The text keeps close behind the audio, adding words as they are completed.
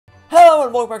Hello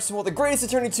and welcome back to more The Great Ace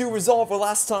Attorney 2 Resolve, where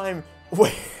last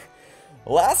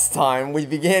time we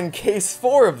began case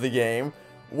 4 of the game,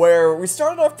 where we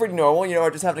started off pretty normal, you know,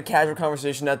 just having a casual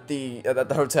conversation at the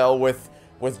hotel with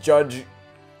Judge,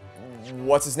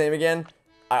 what's his name again?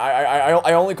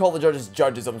 I only call the judges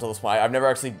judges up until this point. I've never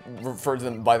actually referred to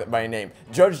them by a name.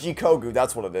 Judge Jikogu,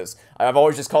 that's what it is. I've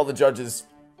always just called the judges,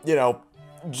 you know,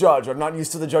 Judge. I'm not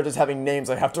used to the judges having names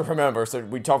I have to remember, so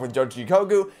we talked with Judge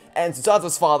Jikogu and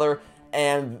Susato's father,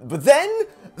 but then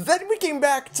we came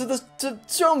back to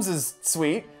Sholmes'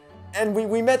 suite, and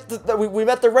we met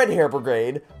the Red Hair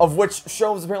Brigade, of which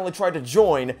Sholmes apparently tried to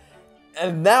join,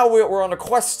 and now we're on a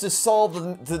quest to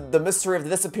solve the mystery of the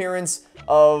disappearance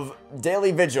of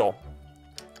Daily Vigil,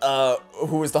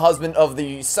 who was the husband of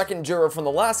the second juror from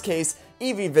the last case,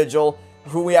 Evie Vigil,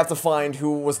 who we have to find,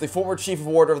 who was the former chief of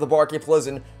warder of the Barclay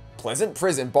Prison,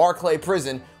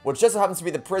 which just so happens to be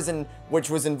the prison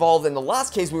which was involved in the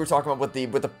last case we were talking about with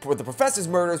the professor's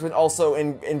murders, but also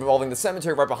involving the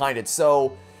cemetery right behind it.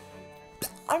 So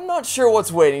I'm not sure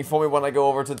what's waiting for me when I go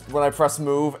over to when I press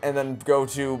move and then go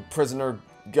to prisoner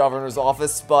governor's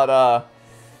office. But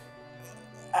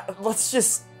let's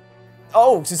just.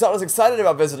 Oh, Susato's excited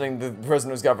about visiting the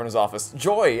prisoner's governor's office.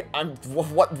 Joy,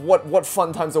 what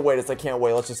fun times await us? I can't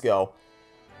wait. Let's just go.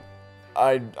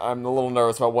 I'm a little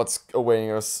nervous about what's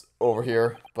awaiting us over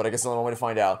here, but I guess there's no way to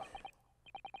find out.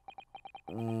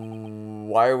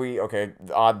 Why are we... Okay,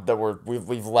 odd that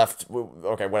we've left...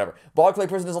 Okay, whatever. Barclay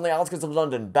Prison is on the outskirts of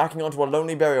London, backing onto a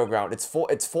lonely burial ground. Its four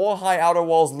high outer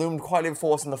walls loomed quietly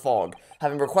before us in the fog.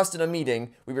 Having requested a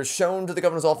meeting, we were shown to the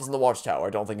governor's office in the watchtower. I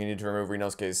don't think you need to remove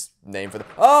Renosuke's name for the...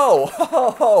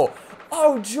 Oh,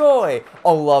 joy!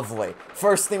 Oh, lovely.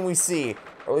 First thing we see,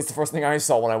 or at least the first thing I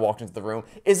saw when I walked into the room,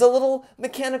 is a little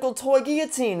mechanical toy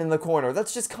guillotine in the corner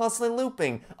that's just constantly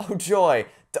looping. Oh, joy.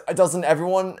 Doesn't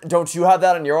everyone, don't you have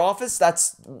that in your office?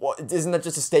 Isn't that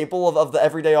just a staple of the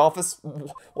everyday office?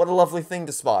 What a lovely thing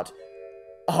to spot.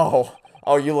 Oh,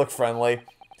 you look friendly.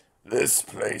 This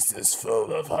place is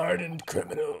full of hardened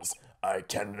criminals. I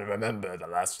tend to remember the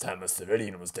last time a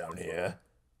civilian was down here.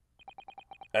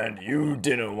 And you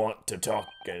didn't want to talk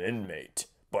an inmate,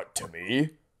 but to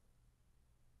me?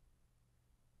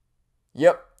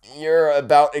 Yep, you're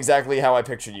about exactly how I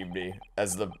pictured you to be,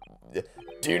 as the...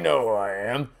 Do you know who I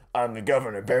am? I'm the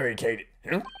governor barricaded.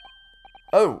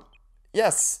 Oh,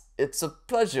 yes, it's a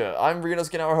pleasure. I'm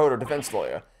Renosuke Naruhodo, defense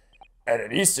lawyer. And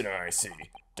an Easterner, I see.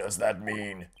 Does that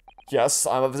mean... Yes,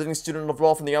 I'm a visiting student of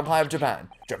law from the Empire of Japan.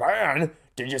 Japan?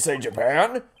 Did you say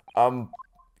Japan?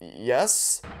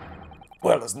 Yes?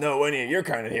 Well, there's no any of your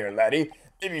kind in here, laddie.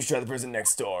 Maybe you should try the prison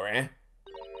next door, eh?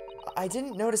 I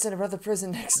didn't notice any other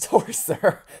prison next door,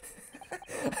 sir.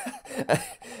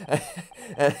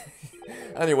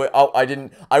 Anyway,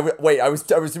 I was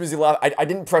too busy laughing. I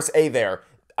didn't press A there.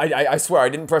 I swear, I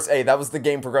didn't press A. That was the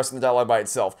game progressing the dialogue by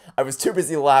itself. I was too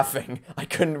busy laughing. I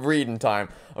couldn't read in time.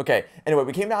 Okay, anyway,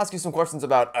 we came to ask you some questions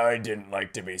about... I don't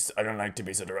like to be so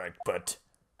direct, but...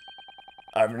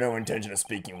 I have no intention of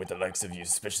speaking with the likes of you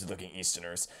suspicious-looking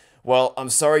Easterners. Well, I'm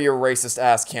sorry your racist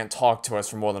ass can't talk to us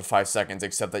for more than 5 seconds,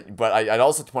 except that... But I'd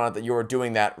also point out that you are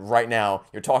doing that right now.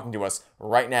 You're talking to us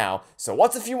right now. So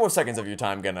what's a few more seconds of your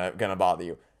time gonna bother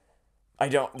you? I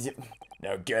don't...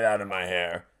 Now get out of my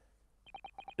hair.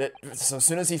 So as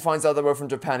soon as he finds out that we're from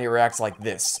Japan, he reacts like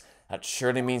this. That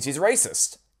surely means he's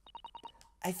racist.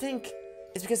 I think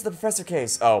it's because of the professor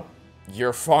case. Oh,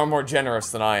 you're far more generous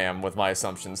than I am with my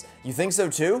assumptions. You think so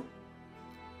too?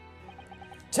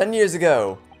 10 years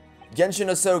ago, Genshin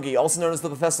Osogi, also known as the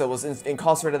Professor, was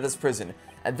incarcerated at this prison,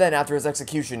 and then, after his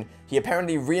execution, he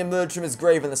apparently re-emerged from his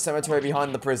grave in the cemetery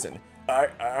behind the prison.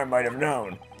 I might have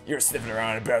known. You're sniffing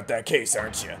around about that case,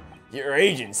 aren't you? You're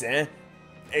agents, eh?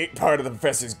 Ain't part of the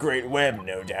Professor's great web,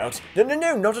 no doubt. No,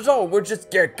 not at all. We're just...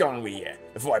 Get gone with you,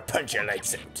 before I punch your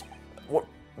legs out.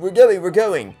 We're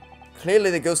going.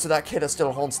 Clearly the ghost of that kid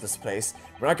still haunts this place.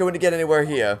 We're not going to get anywhere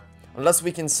here, unless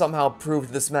we can somehow prove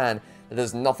to this man that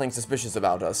there's nothing suspicious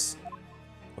about us.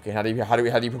 Okay, how do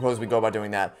you propose we go about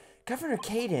doing that? Governor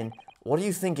Caden, what are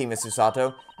you thinking, Mr.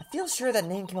 Sato? I feel sure that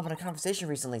name came up in a conversation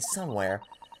recently somewhere.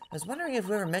 I was wondering if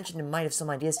whoever mentioned it might have some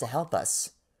ideas to help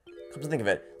us. Come to think of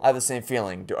it, I have the same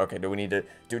feeling. Do we need to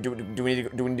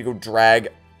go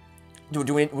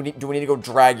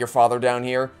drag your father down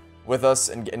here with us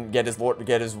and get his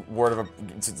word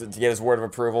of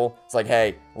approval? It's like,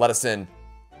 hey, let us in.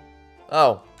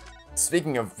 Oh,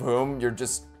 speaking of whom, you're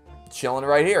just chilling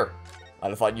right here. I'd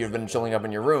have thought you'd been chilling up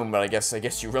in your room, but I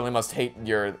guess you really must hate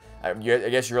I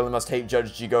guess you really must hate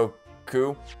Judge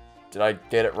Jigoku. Did I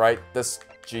get it right? This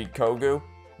Jikogu?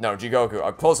 No,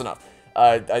 Jigoku. Close enough.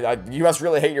 You must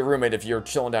really hate your roommate if you're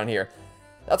chilling down here.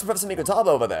 That's Professor Mikotaba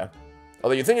over there.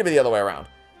 Although you'd think it'd be the other way around.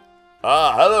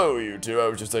 Ah, hello, you two. I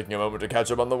was just taking a moment to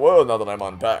catch up on the world now that I'm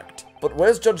unpacked. But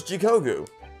where's Judge Jikogu?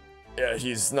 Yeah,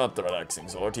 he's not the relaxing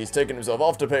sort. He's taken himself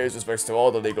off to pay his respects to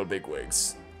all the legal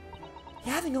bigwigs.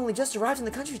 Having only just arrived in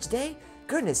the country today?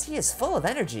 Goodness, he is full of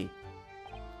energy.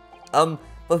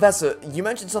 Professor, you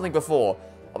mentioned something before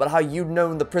about how you'd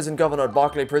known the prison governor at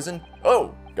Barclay Prison.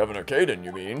 Oh, Governor Caden,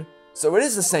 you mean? So it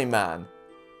is the same man.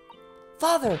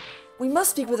 Father, we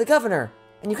must speak with the governor.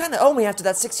 And you kind of owe me after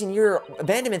that 16-year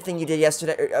abandonment thing you did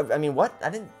yesterday. I mean, what?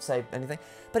 I didn't say anything.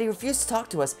 But he refused to talk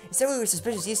to us. He said we were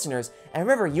suspicious Easterners. And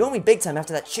remember, you owe me big time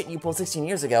after that shit you pulled 16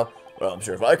 years ago. Well, I'm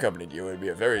sure if I accompanied you, it'd be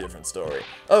a very different story.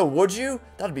 Oh, would you?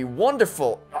 That'd be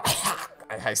wonderful.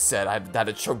 I said I had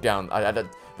to choke down. I had to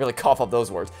really cough up those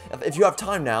words. If you have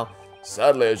time now.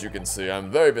 Sadly, as you can see,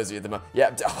 I'm very busy at the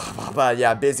moment.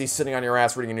 Yeah, busy sitting on your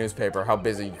ass reading a newspaper. How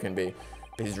busy you can be.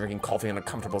 Busy drinking coffee in a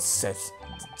comfortable sit.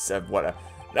 Whatever.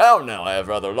 Now, I have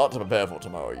rather a lot to prepare for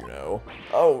tomorrow, you know.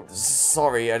 Oh,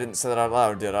 sorry, I didn't say that out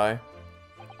loud, did I?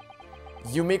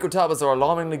 You Mikotabas are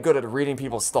alarmingly good at reading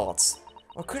people's thoughts.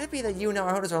 Or could it be that you and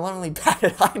Naruhodos are alarmingly Bad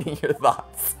at hiding your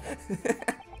thoughts.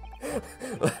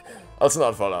 Let's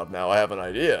not fall out now, I have an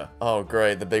idea. Oh,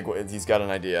 great, he's got an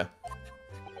idea.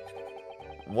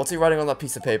 What's he writing on that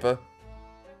piece of paper?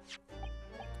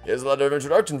 Here's a letter of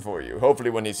introduction for you. Hopefully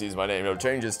when he sees my name, he'll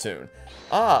change his tune.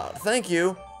 Ah, thank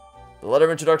you. The letter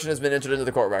of introduction has been entered into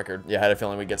the court record. Yeah, I had a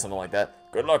feeling we'd get something like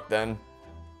that. Good luck, then.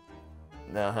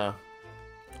 Uh-huh.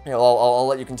 Yeah, I'll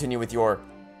let you continue with your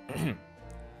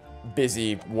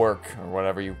busy work, or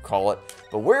whatever you call it.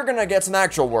 But we're gonna get some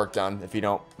actual work done, if you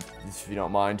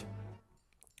don't mind.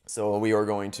 So we are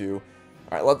going to...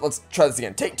 Alright, let's try this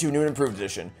again. Take 2, new and improved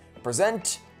edition.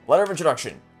 Present letter of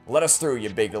introduction. Let us through, you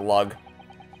big lug.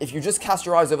 If you just cast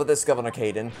your eyes over this, Governor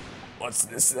Caden... What's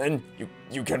this, then?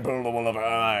 You can pull the wool over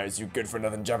our eyes, you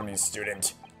good-for-nothing Japanese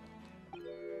student.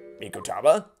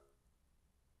 Mikotaba?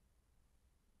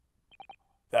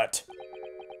 That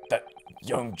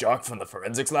young jock from the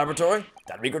forensics laboratory?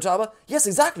 That Mikotaba? Yes,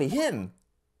 exactly, him!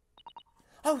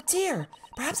 Oh dear,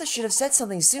 perhaps I should have said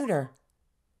something sooner.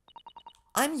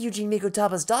 I'm Eugene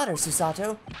Mikotaba's daughter,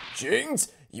 Susato.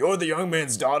 Jings? You're the young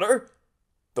man's daughter?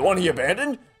 The one he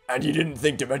abandoned? And you didn't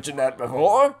think to mention that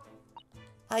before?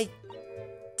 I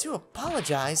do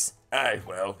apologize. Aye,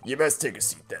 well, you best take a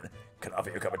seat then. Can I offer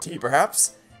you a cup of tea,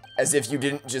 Perhaps? As if you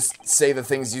didn't just say the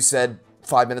things you said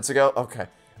 5 minutes ago? Okay.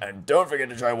 And don't forget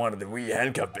to try one of the wee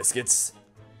handcuff biscuits.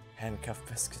 Handcuff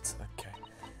biscuits, okay.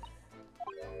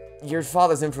 Your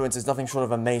father's influence is nothing short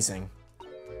of amazing.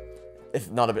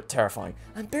 If not a bit terrifying.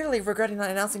 I'm barely regretting not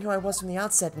announcing who I was from the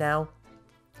outset now.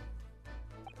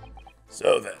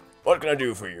 So then, what can I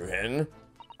do for you, Hen?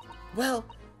 Well,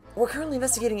 we're currently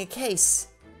investigating a case.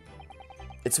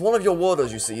 It's one of your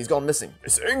warders, you see. He's gone missing.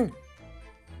 Missing?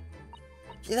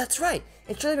 Yeah, that's right.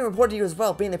 It should have been reported to you as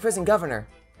well, being the prison governor.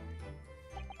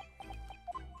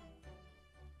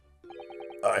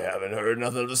 I haven't heard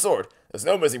nothing of the sort. There's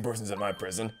no missing persons in my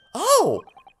prison. Oh!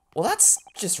 Well, that's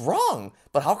just wrong.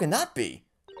 But how can that be?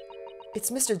 It's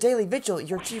Mr. Daily Vigil,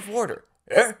 your chief warder.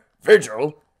 Eh?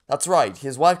 Vigil? That's right.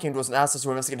 His wife came to us and asked us to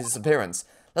investigate his disappearance.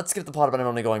 Let's skip the part about him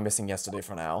only going missing yesterday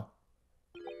for now.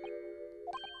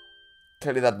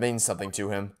 Clearly that means something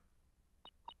to him.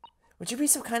 Would you be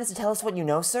so kind as to tell us what you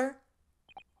know, sir?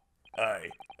 Aye,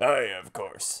 of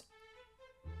course.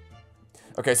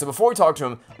 Okay, so before we talk to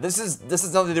him, this is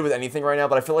nothing to do with anything right now,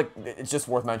 but I feel like it's just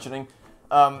worth mentioning.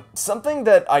 Something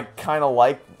that I kind of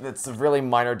like, that's a really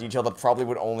minor detail that probably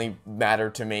would only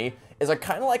matter to me, is I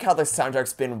kind of like how the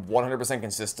soundtrack's been 100%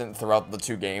 consistent throughout the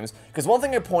 2 games. Because one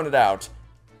thing I pointed out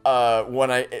when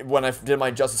I did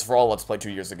my Justice for All Let's Play 2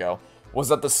 years ago, was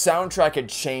that the soundtrack had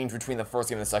changed between the first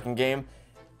game and the second game.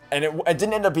 And it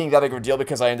didn't end up being that big of a deal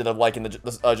because I ended up liking the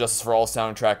Justice for All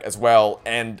soundtrack as well,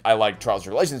 and I liked Trials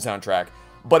and Tribulations soundtrack.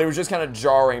 But it was just kind of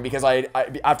jarring because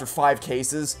after 5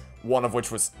 cases, one of which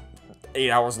was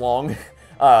 8 hours long,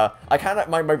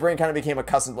 my brain kind of became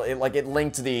accustomed. It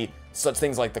linked to such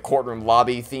things like the courtroom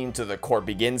lobby theme, to the court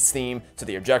begins theme, to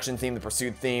the objection theme, the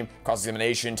pursuit theme,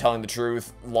 cross-examination, telling the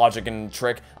truth, logic and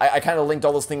trick. I kind of linked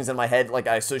all those things in my head, like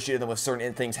I associated them with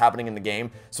certain things happening in the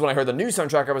game. So when I heard the new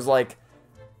soundtrack, I was like,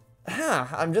 huh,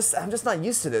 I'm just not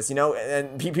used to this, you know.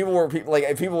 And people were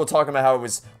talking about how it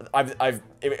was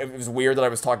it was weird that I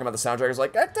was talking about the soundtrack. I was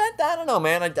like, I don't know,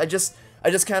 man. I just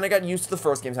kind of got used to the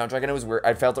first game soundtrack, and it was weird.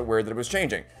 I felt it weird that it was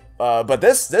changing. But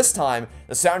this time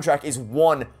the soundtrack is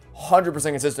 100%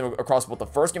 consistent across both the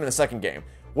first game and the second game,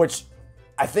 which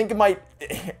I think it might,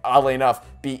 oddly enough,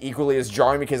 be equally as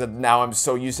jarring because now I'm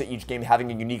so used to each game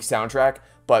having a unique soundtrack.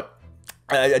 But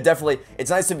I definitely, it's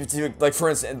nice to, like, for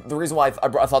instance, the reason why I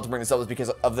thought to bring this up was because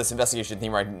of this investigation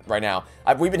theme right now.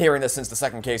 We've been hearing this since the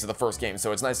second case of the first game,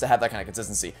 so it's nice to have that kind of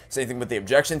consistency. Same thing with the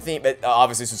objection theme.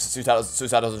 Obviously,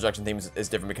 Suisato's objection theme is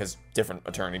different because different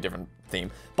attorney, different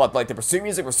theme. But, like, the pursuit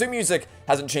music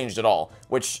hasn't changed at all,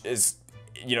 which is,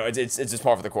 you know, it's just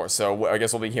par for the course. So I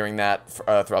guess we'll be hearing that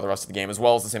throughout the rest of the game, as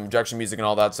well as the same objection music and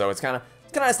all that, so it's kind of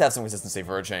nice to have some consistency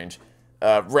for a change.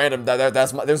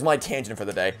 There's my tangent for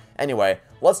the day. Anyway,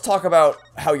 let's talk about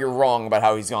how you're wrong about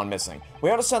how he's gone missing. We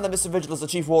understand that Mr. Vigil is the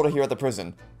chief warder here at the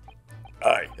prison.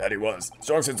 Aye, that he was.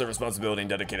 Strong sense of responsibility and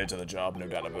dedicated to the job, no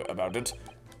doubt about it.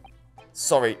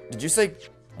 Sorry, did you say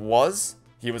was?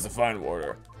 He was a fine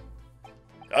warder.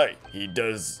 Aye, he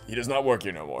does not work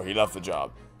here no more. He left the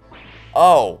job.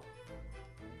 Oh.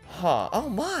 Huh. Oh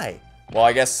my. Well,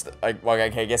 I guess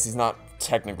he's not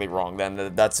technically wrong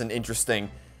then. That's an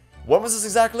interesting... When was this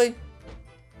exactly?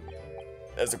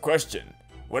 That's a question.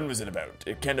 When was it about?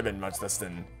 It can't have been much less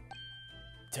than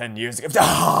 10 years ago.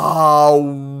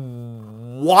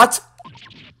 What?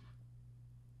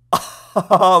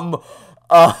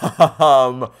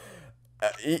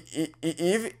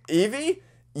 Evie?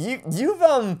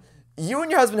 You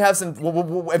and your husband have some,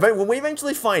 when we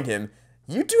eventually find him,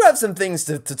 you do have some things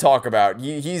to talk about.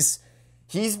 He's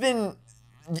been...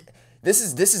 This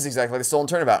is exactly like a stolen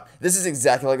turnabout. This is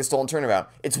exactly like a stolen turnabout.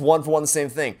 It's one for one the same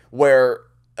thing. Where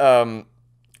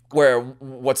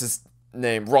what's his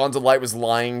name? Ron DeLight was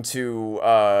lying to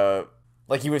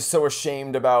like he was so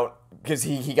ashamed about because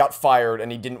he got fired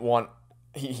and he didn't want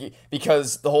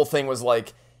because the whole thing was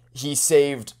like he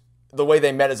saved the way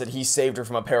they met is that he saved her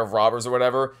from a pair of robbers or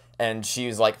whatever, and she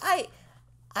was like, I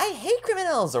hate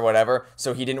criminals or whatever,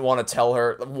 so he didn't want to tell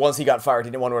her. Once he got fired, he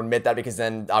didn't want to admit that because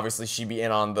then obviously she'd be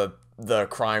in on the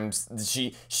crimes.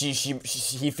 He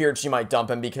feared she might dump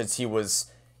him because he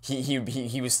was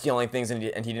stealing things and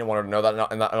he didn't want her to know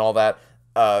that and all that.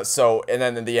 So and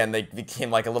then in the end they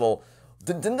became like a little.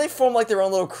 Didn't they form like their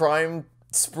own little crime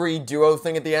spree duo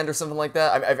thing at the end or something like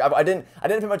that? I didn't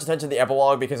pay much attention to the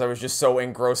epilogue because I was just so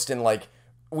engrossed in like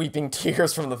weeping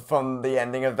tears from the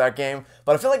ending of that game.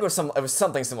 But I feel like it was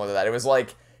something similar to that. It was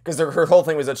like because her whole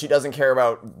thing was that she doesn't care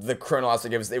about the criminal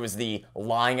aspect. It was the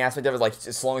lying aspect of it. Like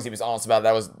as long as he was honest about it,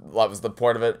 that was the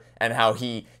part of it. And how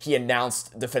he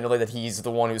announced definitively that he's the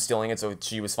one who was stealing it, so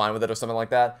she was fine with it or something like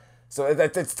that. So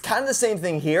it's kind of the same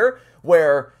thing here,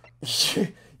 where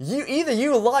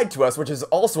you lied to us, which is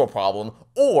also a problem,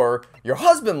 or your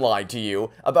husband lied to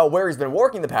you about where he's been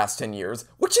working the past 10 years,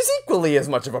 which is equally as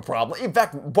much of a problem. In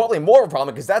fact, probably more of a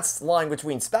problem, because that's lying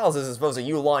between spouses as opposed to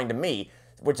you lying to me,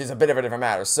 which is a bit of a different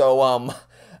matter. So,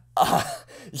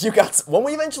 when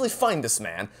we eventually find this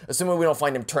man, assuming we don't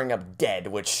find him turning up dead,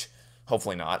 which,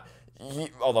 hopefully not,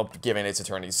 although, given its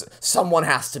attorneys, someone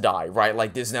has to die, right?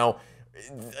 Like, there's no...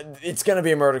 It's gonna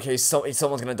be a murder case, someone's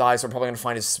gonna die, so we're probably gonna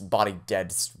find his body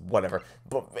dead, whatever.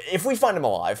 But if we find him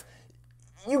alive,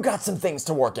 you got some things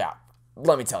to work out,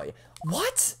 let me tell you.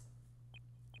 What?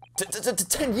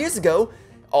 10 years ago?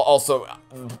 Also,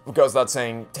 goes without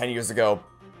saying, 10 years ago,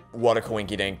 what a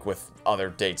coinky-dink with other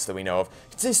dates that we know of.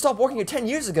 They stopped working here 10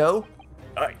 years ago?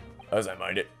 Aye, as I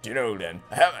mind it. Do you know, then?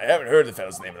 I haven't heard the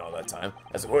fellow's name in all that time.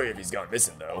 That's a worry if he's gone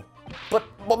missing, though. But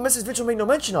Mrs. Vigil made no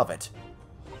mention of it.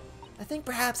 I think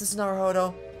perhaps, Mr.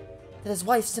 Naruhodo, that his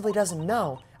wife simply doesn't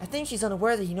know. I think she's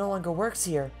unaware that he no longer works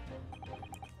here.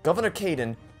 Governor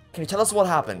Caden, can you tell us what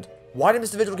happened? Why did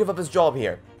Mr. Vigil give up his job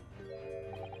here?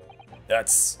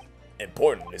 That's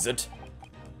important, is it?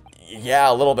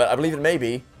 Yeah, a little bit. I believe it may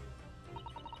be.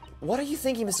 What are you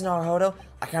thinking, Mr. Naruhodo?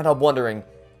 I can't help wondering,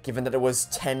 given that it was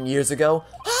 10 years ago,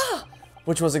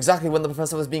 which was exactly when the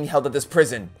professor was being held at this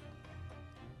prison.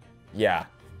 Yeah.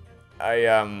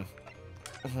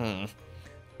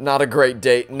 Not a great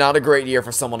date, not a great year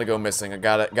for someone to go missing. I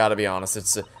gotta be honest,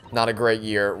 it's not a great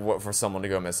year for someone to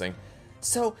go missing.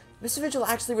 So, Mr. Vigil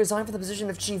actually resigned from the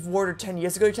position of Chief Warder 10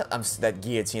 years ago? That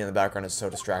guillotine in the background is so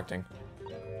distracting.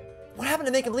 What happened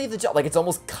to make him leave the job? Like, it's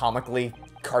almost comically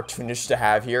cartoonish to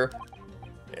have here.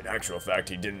 In actual fact,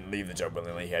 he didn't leave the job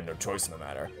willingly. He had no choice in the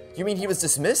matter. You mean he was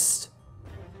dismissed?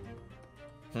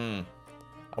 I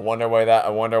wonder why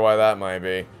that might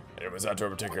be. It was after a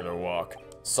particular walk.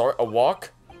 Sorry, a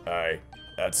walk? Aye,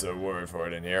 that's a word for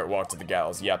it in here. Walk to the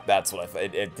gallows. Yep, that's what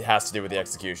it has to do with the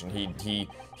execution.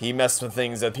 He messed with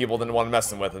things that people didn't want to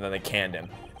mess with, and then they canned him.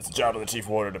 It's the job of the chief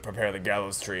warder to prepare the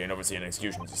gallows tree and oversee an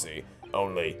execution, you see.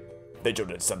 Only, Vigil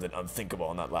did something unthinkable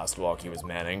on that last walk he was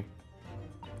manning.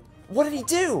 What did he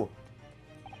do?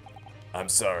 I'm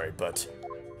sorry, but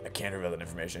I can't reveal that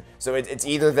information. So it's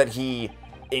either that he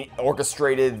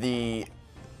orchestrated the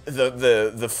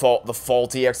the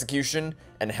faulty execution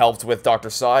and helped with Dr.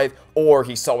 Scythe, or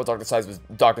he saw what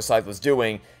Dr. Scythe was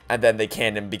doing, and then they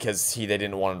canned him because they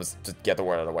didn't want him to get the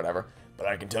word out or whatever. But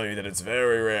I can tell you that it's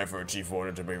very rare for a chief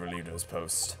warder to be relieved of his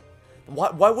post.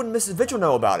 Why wouldn't Mrs. Vigil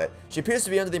know about it? She appears to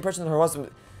be under the impression that her husband...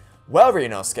 Well,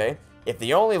 Ryunosuke, if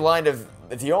the only line of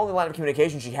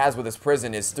communication she has with this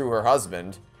prison is through her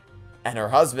husband, and her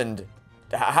husband...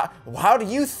 How do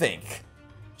you think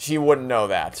she wouldn't know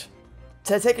that?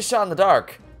 To take a shot in the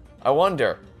dark. I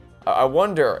wonder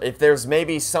if there's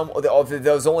maybe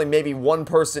there's only maybe one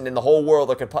person in the whole world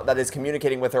that is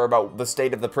communicating with her about the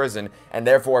state of the prison, and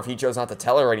therefore if he chose not to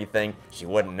tell her anything, she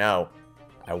wouldn't know.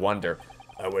 I wonder.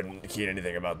 I wouldn't keen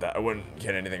anything about that.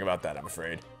 I'm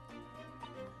afraid.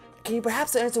 Can you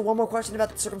perhaps answer one more question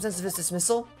about the circumstances of his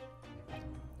dismissal?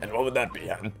 And what would that be,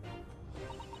 Hen?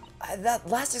 That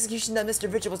last execution that Mr.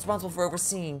 Vigil was responsible for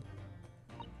overseeing.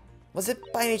 Was it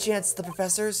by any chance the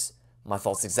professor's? My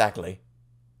thoughts exactly.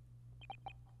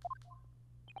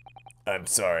 I'm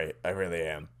sorry, I really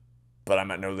am. But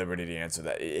I'm at no liberty to answer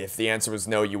that. If the answer was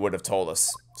no, you would have told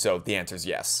us. So the answer is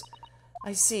yes.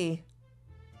 I see.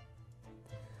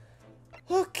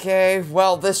 Okay,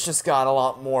 well, this just got a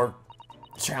lot more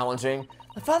challenging.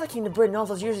 My father came to Britain all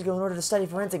those years ago in order to study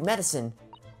forensic medicine.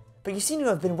 But you seem to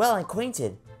have been well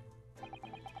acquainted.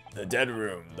 The dead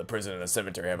room, the prison, and the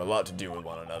cemetery have a lot to do with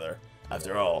one another.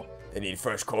 After all, they need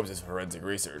fresh corpses for forensic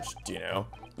research, do you know?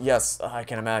 Yes, I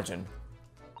can imagine.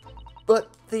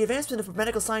 But the advancement of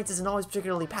medical science isn't always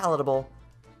particularly palatable.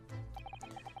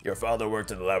 Your father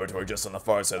worked in the laboratory just on the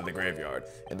far side of the graveyard,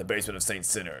 in the basement of St.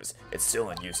 Sinners. It's still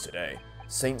in use today.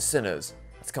 St. Sinners?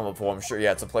 That's come up before, I'm sure.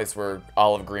 Yeah, it's a place where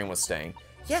Olive Green was staying.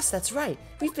 Yes, that's right.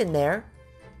 We've been there.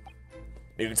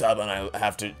 Mutaba and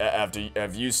I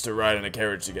have used to ride in a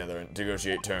carriage together and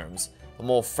negotiate terms. A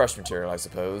more fresh material, I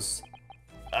suppose.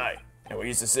 Aye, and we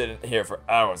used to sit in here for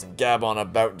hours and gab on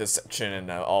about dissection and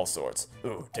all sorts.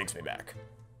 Ooh, takes me back.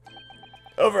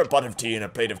 Over a pot of tea and a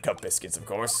plate of cup biscuits, of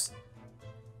course.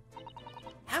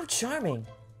 How charming.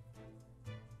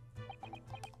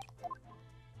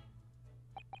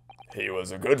 He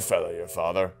was a good fellow, your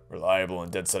father. Reliable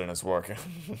and dead set in his work.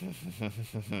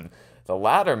 The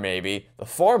latter, maybe.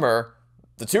 The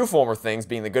two former things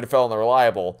being the good fellow and the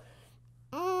reliable.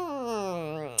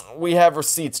 We have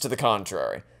receipts to the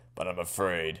contrary. But I'm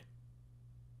afraid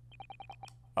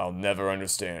I'll never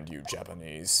understand you,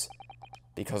 Japanese.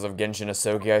 Because of Genshin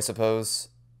Asogi, I suppose?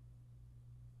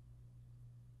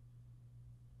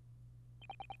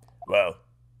 Well,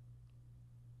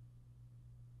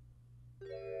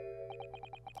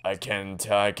 I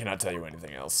cannot tell you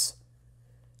anything else.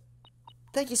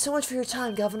 Thank you so much for your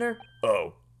time, Governor.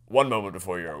 Oh, one moment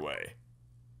before you're away.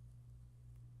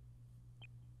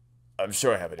 I'm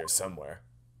sure I have it here somewhere.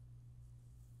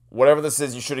 Whatever this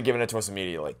is, you should have given it to us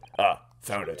immediately. Ah,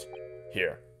 found it.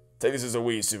 Here. Take this as a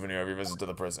wee souvenir of your visit to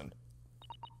the prison.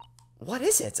 What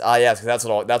is it? Ah, yes, that's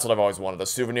what I've always wanted. A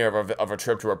souvenir of a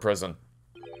trip to a prison.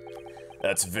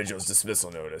 That's Vigil's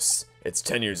dismissal notice. It's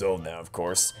 10 years old now, of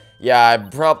course. Yeah, I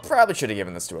probably should have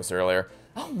given this to us earlier.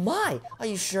 Oh my, are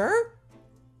you sure?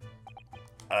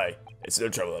 Aye, it's no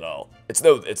trouble at all. It's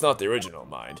not the original,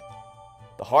 mind.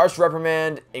 The harsh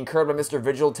reprimand incurred by Mr.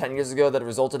 Vigil 10 years ago that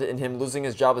resulted in him losing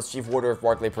his job as chief warder of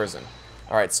Barclay Prison.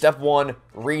 Alright, step 1,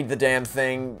 read the damn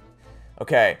thing.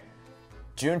 Okay.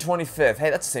 June 25th. Hey,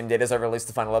 that's the same date as I released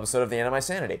the final episode of The End of My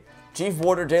Sanity. Chief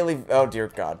Warder Daily... Oh, dear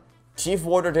God. Chief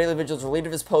Warder Daily Vigil is relieved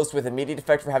of his post with immediate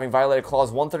effect for having violated Clause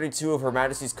 132 of Her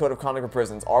Majesty's Code of Conduct for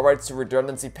Prisons. All rights to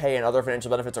redundancy pay and other financial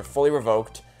benefits are fully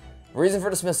revoked. Reason for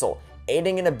dismissal.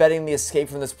 Aiding and abetting the escape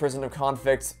from this prison of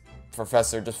convict...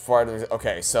 Professor, just prior to...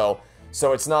 Okay, so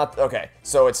it's not... Okay,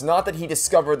 so it's not that he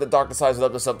discovered that Dr. Scythe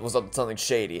was up to something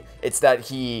shady. It's that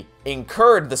he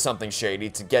incurred the something shady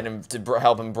to get him... to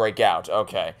help him break out.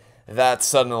 Okay. That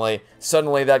suddenly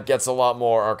that gets a lot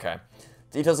more... Okay.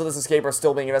 Details of this escape are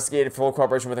still being investigated. Full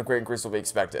cooperation with him, great increase will be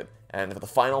expected. And for the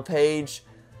final page...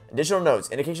 Additional notes.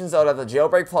 Indications are that the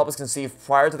jailbreak plot was conceived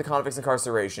prior to the convict's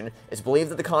incarceration. It's believed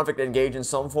that the convict engaged in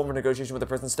some form of negotiation with the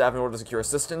prison staff in order to secure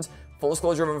assistance. Full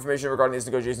disclosure of information regarding these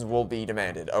negotiations will be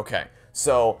demanded. Okay.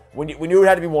 So, we knew it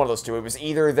had to be one of those two. It was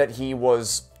either that he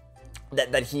was...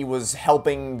 that he was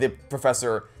helping the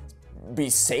professor be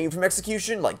saved from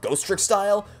execution, like Ghost Trick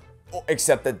style,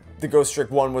 except that the Ghost Trick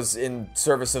one was in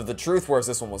service of the truth, whereas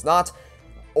this one was not.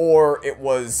 Or it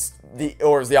was the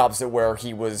opposite, where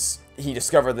he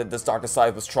discovered that this Dr.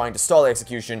 Scythe was trying to stall the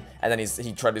execution, and then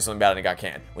he tried to do something bad and it got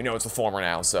canned. We know it's the former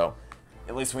now, so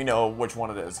at least we know which one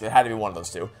it is. It had to be one of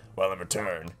those two. Well, in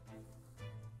return,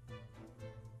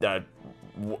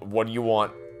 What do you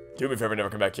want Do me a favor, never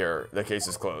come back here. The case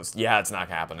is closed. Yeah, it's not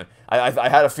happening. I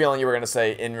had a feeling you were gonna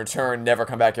say, in return, never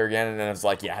come back here again, and then it's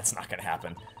like, yeah, it's not gonna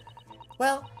happen.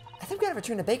 Well, I think we gotta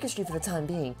return to Baker Street for the time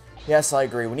being. Yes, I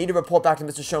agree. We need to report back to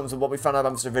Mr. Sholmes with what we found out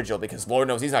about Mr. Vigil, because Lord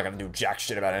knows he's not gonna do jack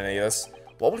shit about any of this.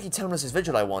 What would he tell Mrs.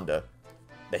 Vigil, I wonder?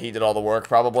 That he did all the work,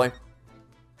 probably?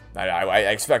 I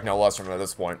expect no less from him at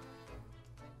this point.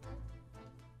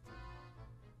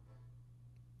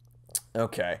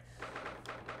 Okay.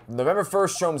 November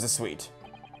 1st, Sholmes' suite.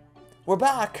 We're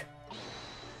back!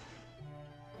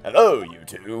 Hello, you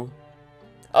two.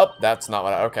 Oh, that's not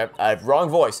what okay. I have wrong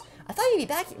voice. I thought you'd be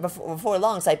back before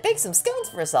long, so I baked some scones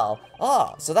for us all.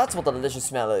 Ah, so that's what the delicious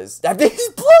smell is. That thing's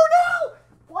blue now!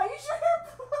 Why is your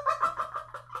hair blue?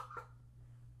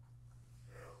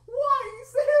 Why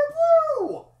is the hair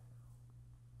blue?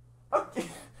 Okay.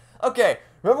 Okay,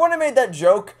 remember when I made that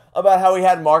joke about how he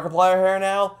had Markiplier hair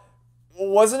now?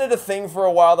 Wasn't it a thing for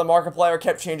a while that Markiplier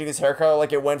kept changing his hair color?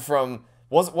 Like it went from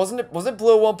was it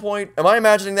blue at one point? Am I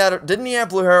imagining that? Or didn't he have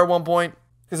blue hair at one point?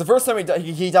 Because the first time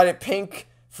he dyed it pink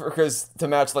to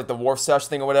match like the Wharf Sash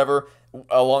thing or whatever.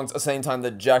 Along the same time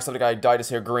that Jacksepticeye dyed his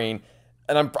hair green,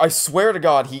 and I swear to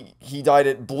God he dyed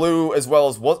it blue as well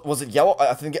as was it yellow?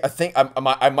 I think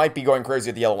I might be going crazy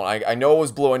with the yellow one. I know it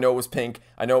was blue. I know it was pink.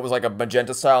 I know it was like a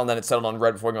magenta style, and then it settled on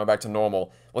red before going back to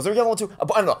normal. Was there a yellow one too? I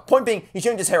don't know. Point being, he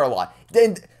changed his hair a lot.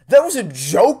 Then that was a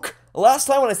joke. Last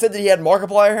time when I said that he had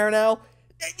Markiplier hair now,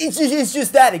 it's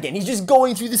just that again. He's just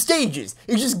going through the stages.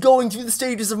 He's just going through the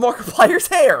stages of Markiplier's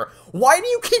hair. Why do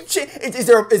you keep changing? Is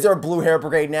there a blue hair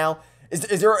brigade now?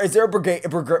 Is there a brigade?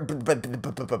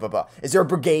 Is there a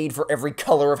brigade for every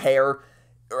color of hair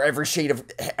or every shade of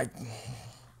hair?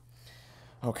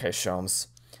 Okay, Sholmes.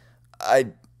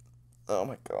 Oh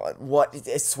my God. What?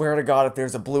 I swear to God, if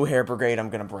there's a blue hair brigade, I'm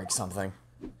gonna break something.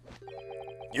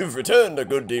 You've returned a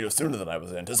good deal sooner than I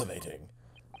was anticipating.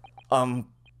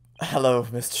 Hello,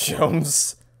 Mr.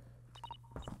 Sholmes.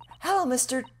 Hello,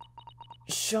 Mr.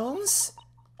 Sholmes?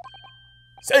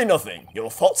 Say nothing.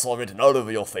 Your thoughts are written all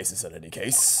over your faces in any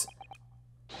case.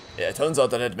 It turns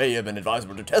out that it may have been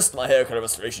advisable to test my hair color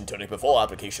restoration tonic before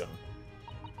application.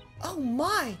 Oh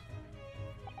my!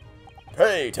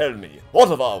 Pray tell me,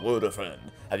 what of our word of friend?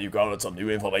 Have you garnered some new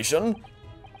information?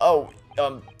 Oh,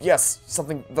 yes,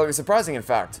 something very surprising in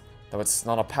fact. Though it's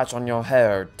not a patch on your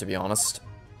hair, to be honest.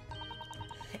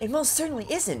 It most certainly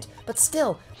isn't, but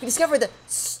still, we discovered that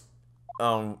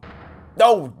Oh,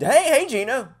 hey,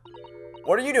 Gina!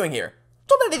 What are you doing here?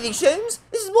 Don't have anything, Sholmes!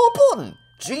 This is more important!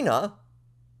 Gina?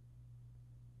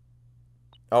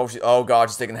 Oh God,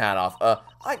 she's taking the hat off.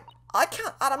 I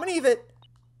can't, Adam, leave it!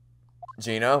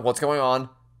 Gina, what's going on?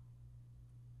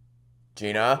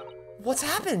 Gina? What's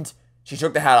happened? She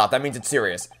took the hat off, that means it's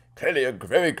serious. Clearly a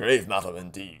very grave matter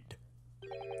indeed.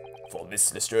 For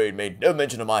Miss Lestrade made no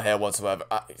mention of my hair whatsoever.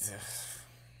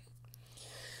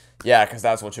 Yeah, because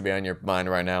that's what should be on your mind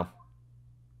right now.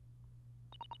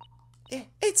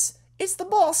 It's the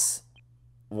boss.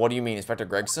 What do you mean, Inspector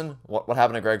Gregson? What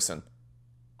happened to Gregson?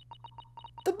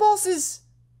 The boss is...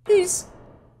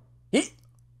 He...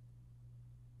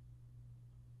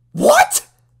 What?!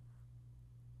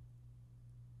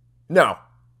 No.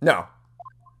 No.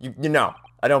 You no.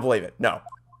 I don't believe it. No.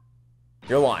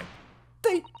 You're lying.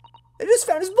 They just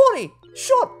found his body!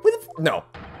 Shot with a... No.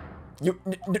 No,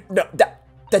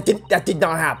 that did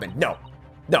not happen. No.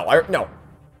 No, no.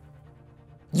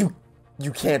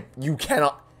 You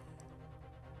cannot.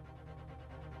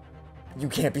 You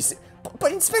can't be.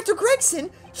 But Inspector Gregson,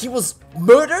 he was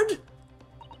murdered?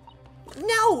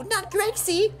 No, not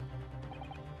Gregsy.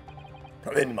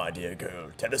 Come in, my dear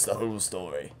girl. Tell us the whole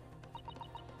story.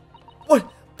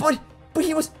 What? But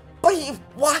he was. But he.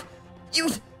 What? You.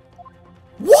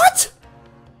 What?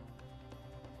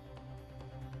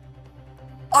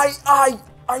 I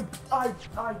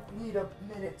need a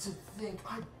minute to think.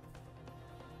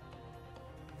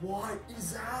 What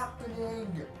is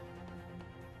happening?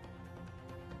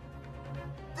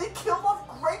 They killed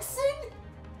off Gregson?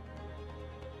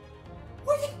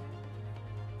 What?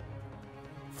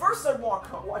 First I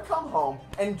come home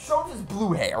and shows his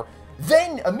blue hair.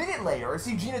 Then a minute later I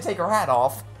see Gina take her hat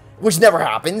off, which never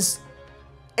happens.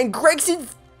 And Gregson.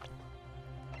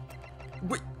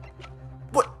 Wait,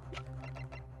 what?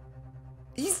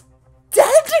 He's dead?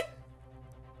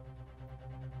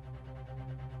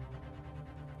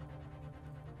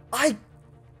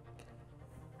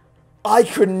 I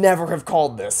could never have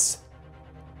called this.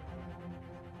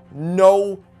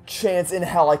 No chance in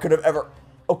hell I could have ever...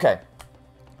 Okay.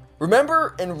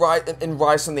 Remember in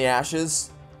Rise from the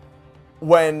Ashes?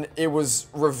 when it was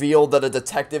revealed that a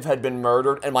detective had been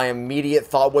murdered, and my immediate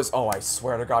thought was, oh, I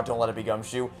swear to God, don't let it be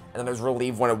Gumshoe, and then I was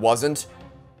relieved when it wasn't.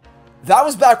 That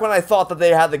was back when I thought that they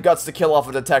had the guts to kill off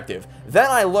a detective. Then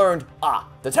I learned,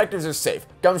 detectives are safe.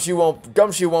 Gumshoe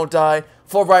won't die.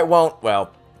 Fulbright won't.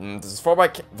 Well, does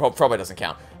Fulbright doesn't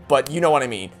count, but you know what I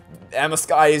mean. Emma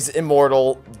Skye is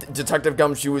immortal. Detective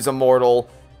Gumshoe is immortal,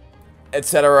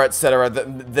 etc., etc.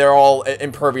 They're all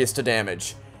impervious to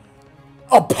damage.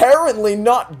 Apparently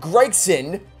not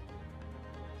Gregson.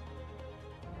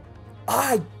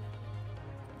 I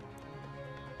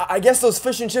guess those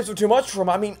fish and chips were too much for him.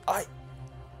 I mean, I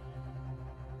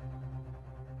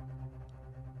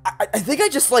think I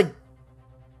just, like,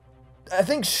 I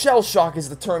think shell shock is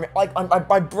the term. Like,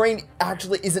 my brain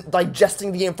actually isn't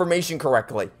digesting the information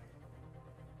correctly.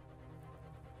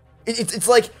 It's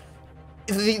like,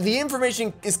 the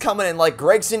information is coming in, like,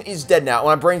 Gregson is dead now, and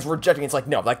my brain's rejecting it. It's like,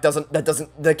 no,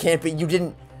 that can't be, you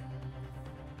didn't,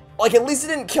 like, at least it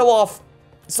didn't kill off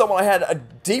someone I had a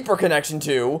deeper connection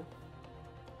to.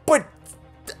 But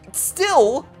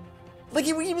still, like,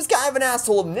 he was kind of an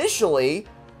asshole initially,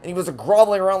 and he was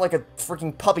groveling around like a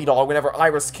freaking puppy dog whenever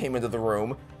Iris came into the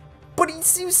room. But he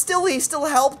still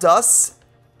helped us.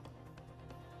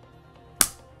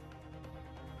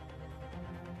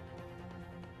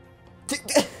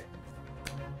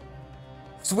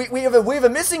 So we have a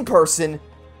missing person,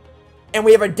 and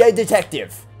we have a dead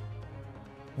detective.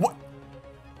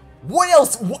 What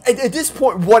else? At this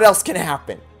point, what else can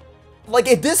happen? Like,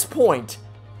 at this point,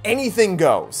 anything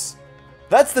goes.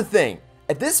 That's the thing.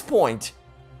 At this point,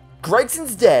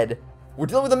 Gregson's dead. We're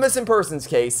dealing with a missing persons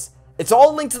case. It's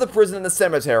all linked to the prison and the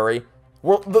cemetery.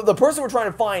 The person we're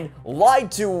trying to find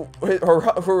lied to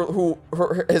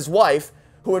his wife,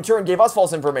 who in turn gave us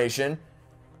false information.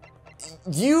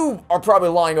 You are probably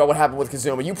lying about what happened with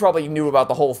Kazuma. You probably knew about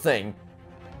the whole thing.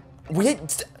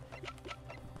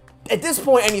 At this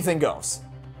point, anything goes.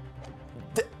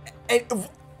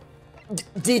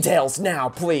 Details now,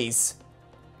 please.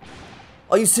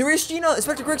 Are you serious, Gina?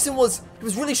 Inspector Gregson was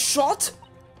really shot?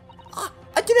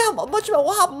 I don't know much about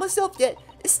what happened myself yet.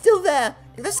 It's still there,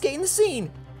 investigating the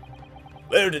scene.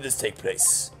 Where did this take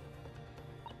place?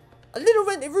 A little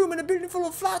rented room in a building full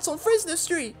of flats on Fresno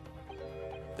Street.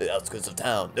 The outskirts of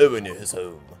town, nowhere near his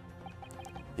home.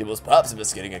 He was perhaps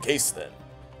investigating a case then.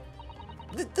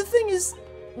 The thing is,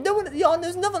 no one at the yard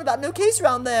knows nothing about no case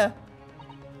around there.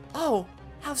 Oh,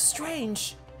 how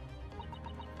strange.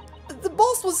 The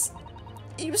boss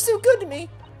he was so good to me.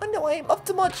 I know I ain't up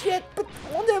to much yet, but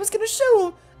one day I was gonna show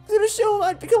him.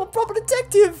 I'd become a proper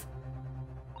detective.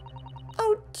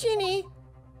 Oh, Ginny.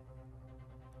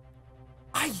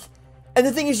 And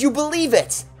the thing is, you believe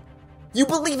it. You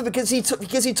believe it because he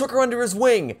took her under his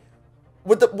wing,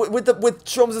 with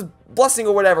Sholmes' blessing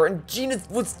or whatever, and Gina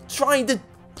was trying to.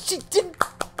 She didn't.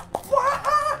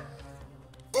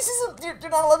 This isn't. You're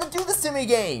not allowed to do this to me,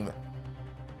 game.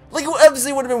 Like, it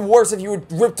obviously would have been worse if you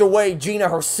had ripped away Gina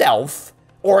herself,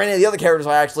 or any of the other characters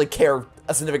I actually care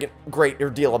a significant great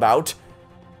deal about.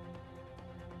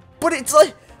 But it's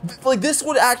like this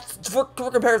would act, for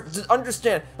comparison, to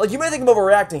understand, like, you may think I'm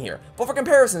overreacting here, but for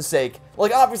comparison's sake,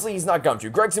 like, obviously he's not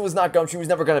Gumshoe. Gregson was not Gumshoe, he was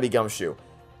never gonna be Gumshoe.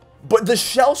 But the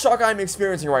shell shock I'm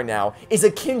experiencing right now is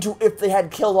akin to if they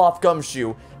had killed off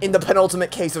Gumshoe in the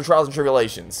penultimate case of Trials and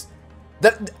Tribulations.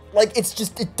 That, like, it's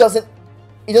just, it doesn't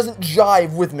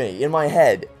jive with me in my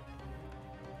head.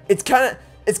 It's kind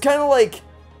of like,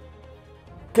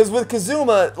 because with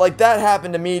Kazuma, like, that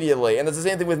happened immediately, and it's the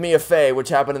same thing with Mia Fey, which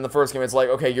happened in the first game. It's like,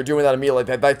 okay, you're doing that immediately,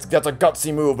 that's a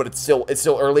gutsy move, but it's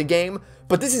still early game.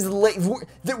 But this is late.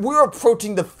 We're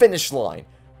approaching the finish line.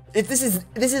 This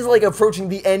is like approaching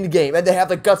the end game, and they have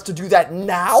the guts to do that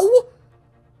now.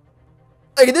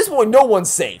 Like, at this point, no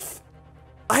one's safe.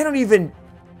 I don't even.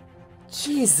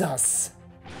 Jesus.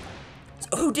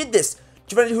 Who did this? Do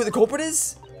you find out who the culprit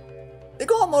is? They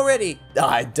got him already.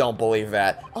 I don't believe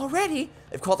that. Already?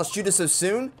 They've caught the shooter so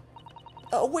soon?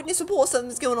 A witness reports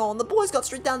something's going on. The boys got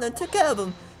straight down there and took care of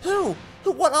him. Who?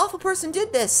 What awful person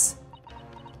did this?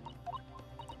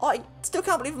 I still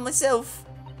can't believe it myself.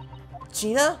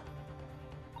 Gina?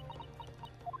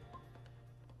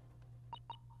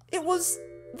 It was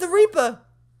the Reaper.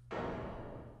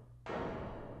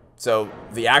 So,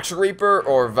 the actual Reaper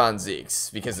or Van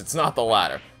Zieks? Because it's not the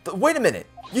latter. Wait a minute.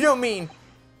 You don't mean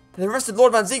they arrested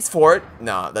Lord Van Zieks for it?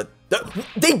 Nah, they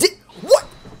did. What?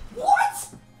 What?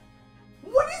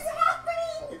 What is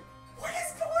happening? What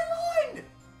is going on?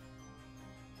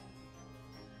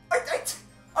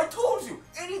 I told you,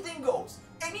 anything goes.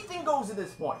 Anything goes at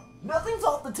this point. Nothing's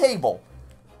off the table.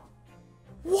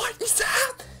 What is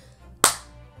that?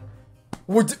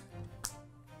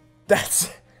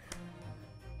 That's...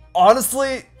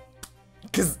 Honestly,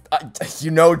 because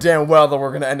you know damn well that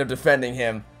we're going to end up defending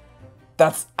him.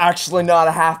 That's actually not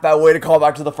a half bad way to call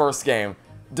back to the first game.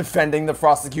 Defending the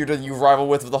prosecutor that you rival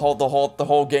with the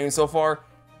whole game so far.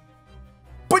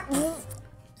 But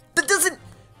that doesn't...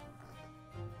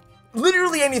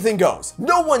 Literally anything goes.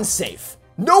 No one's safe.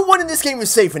 No one in this game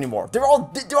is safe anymore. They're all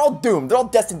doomed. They're all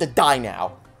destined to die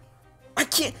now. I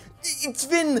can't... It's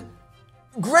been...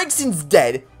 Gregson's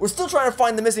dead. We're still trying to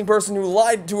find the missing person who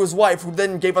lied to his wife, who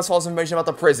then gave us false information about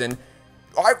the prison.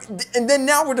 And then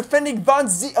now we're defending Von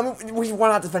Z... I mean, we're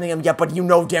not defending him yet, but you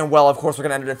know damn well, of course, we're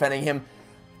gonna end up defending him.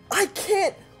 I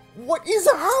can't... What is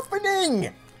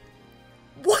happening?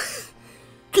 What?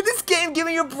 Can this game give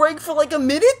me a break for like a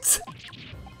minute?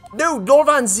 No, Lord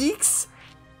Von Zeeks?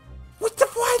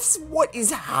 What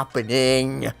is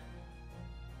happening?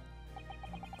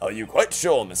 Are you quite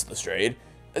sure, Mr. Lestrade?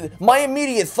 My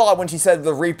immediate thought when she said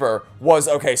the Reaper was,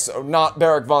 okay, so not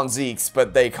Barrack Von Zeeks,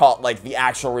 but they caught, like, the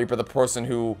actual Reaper, the person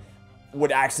who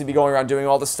would actually be going around doing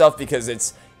all this stuff, because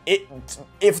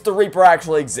if the Reaper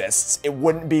actually exists, it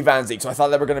wouldn't be Von Zeeks. So I thought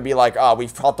they were going to be like,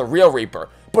 we've caught the real Reaper.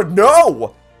 But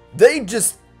no! They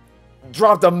just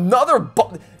dropped another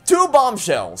two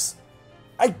bombshells.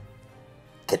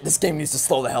 This game needs to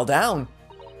slow the hell down.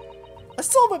 I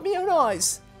saw it with my own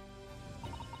eyes.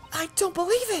 I don't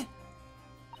believe it.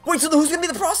 Wait, so who's gonna be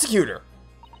the prosecutor?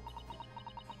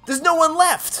 There's no one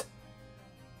left.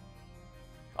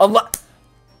 Unless...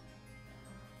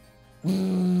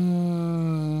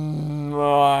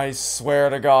 Oh, I swear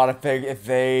to God, if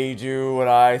they do what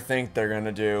I think they're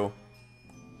gonna do.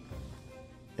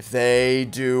 If they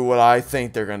do what I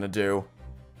think they're gonna do.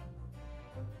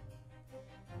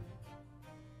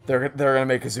 They're gonna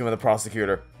make Kazuma the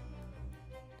prosecutor.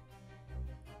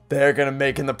 They're gonna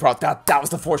make him the that was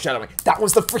the foreshadowing. That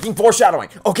was the freaking foreshadowing.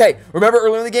 Okay, remember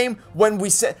earlier in the game when we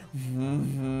said...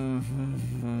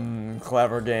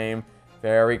 Clever game.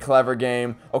 Very clever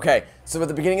game. Okay, so at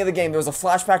the beginning of the game, there was a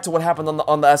flashback to what happened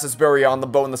on the SS Beria on the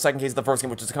boat in the second case of the first game,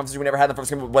 which is a conversation we never had in the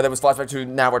first game, but it was flashback to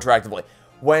now retroactively.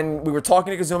 When we were talking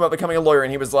to Kazuma about becoming a lawyer,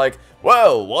 and he was like,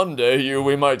 well, one day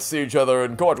we might see each other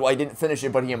in court. Well, I didn't finish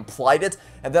it, but he implied it,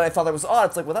 and then I thought that was odd.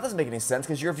 It's like, well, that doesn't make any sense,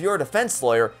 because if you're a defense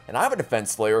lawyer, and I'm a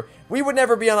defense lawyer, we would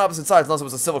never be on opposite sides unless it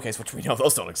was a civil case, which we know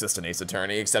those don't exist in Ace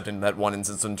Attorney, except in that one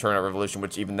instance in Turnout Revolution,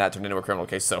 which even that turned into a criminal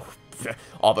case, so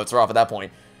all bets are off at that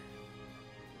point.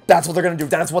 That's what they're gonna do.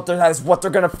 That is what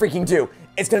they're gonna freaking do.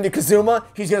 It's gonna be Kazuma.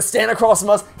 He's gonna stand across from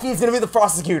us. He's gonna be the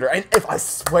prosecutor. And if I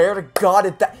swear to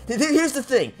God, here's the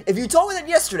thing. If you told me that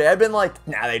yesterday, I'd been like,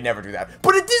 nah, they'd never do that.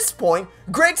 But at this point,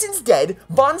 Gregson's dead.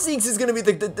 Von Zeeks is gonna be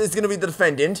the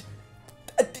defendant.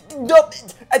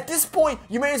 At this point,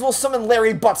 you may as well summon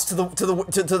Larry Butts to the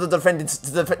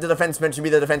defense bench to be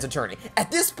the defense attorney.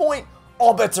 At this point,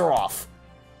 all bets are off.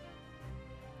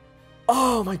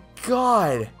 Oh my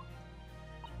God.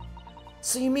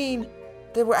 So you mean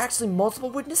there were actually multiple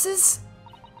witnesses?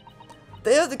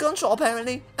 They heard the gunshot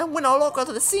apparently, and when our lot got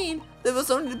to the scene, there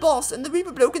was only the boss and the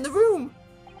Reaper bloke in the room.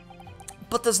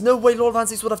 But there's no way Lord Von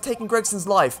Zeeks would have taken Gregson's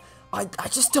life. I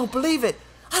just don't believe it.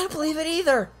 I don't believe it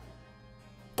either.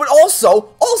 But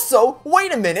also,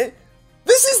 wait a minute.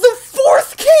 This is the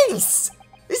fourth case.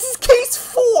 This is case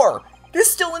 4.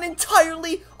 There's still an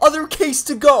entirely other case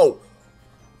to go.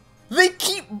 They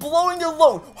keep blowing their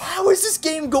load. How is this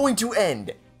game going to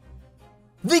end?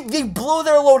 They blow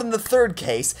their load in the third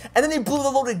case, and then they blew the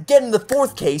load again in the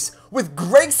fourth case, with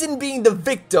Gregson being the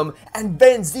victim and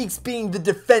Van Zeeks being the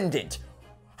defendant.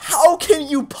 How can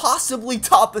you possibly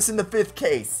top this in the fifth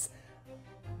case?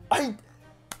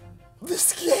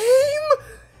 This game?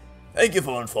 Thank you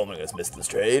for informing us, Mr.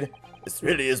 Lestrade. This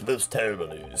really is most terrible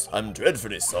news. I'm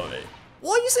dreadfully sorry.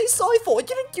 Why you say sorry for? You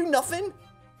didn't do nothing.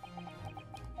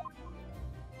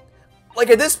 Like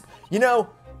at this,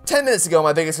 10 minutes ago,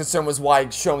 my biggest concern was why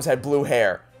Sholmes had blue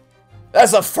hair.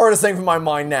 That's the furthest thing from my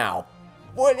mind now.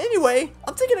 Well, anyway,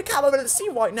 I'm taking a cab over to the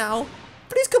scene right now.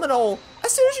 Please come and all,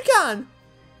 as soon as you can.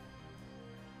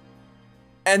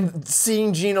 And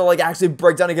seeing Gino, actually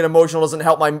break down and get emotional doesn't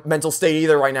help my mental state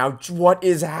either right now. What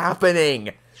is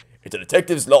happening? It's a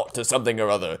detective's lot to something or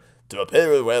other, to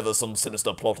appear wherever some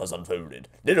sinister plot has unfolded.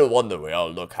 Little wonder we all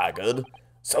look haggard.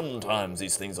 Sometimes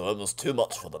these things are almost too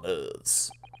much for the nerves.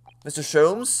 Mr.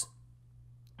 Sholmes?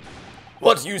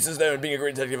 What use is there in being a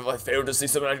great detective if I fail to see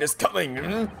something like this coming?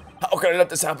 How can I let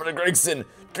this happen to Gregson?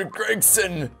 To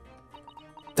Gregson!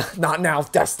 Not now.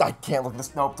 I can't look at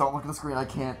this. Nope, don't look at the screen. I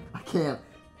can't.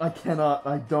 I cannot.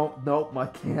 I don't. Nope, I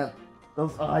can't.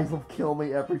 Those eyes will kill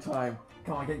me every time.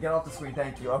 Come on, get off the screen.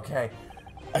 Thank you. Okay.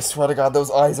 I swear to God, those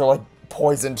eyes are like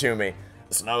poison to me.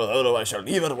 So now, although I shall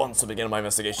leave at once to begin my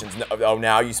investigations. No,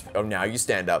 now you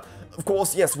stand up. Of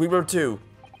course, yes, we will too.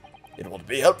 It would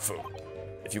be helpful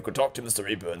if you could talk to Mr.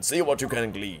 Reaper and see what you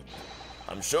can glean.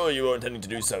 I'm sure you were intending to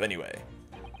do so anyway.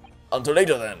 Until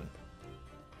later, then.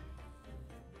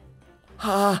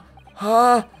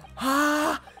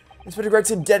 Inspector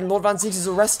Gregson dead and Lord Van Zieks is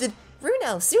arrested?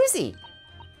 Bruno, Susie!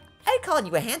 I called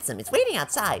you a handsome. It's waiting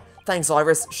outside. Thanks,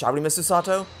 Iris. Shall we, Mr.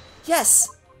 Sato? Yes!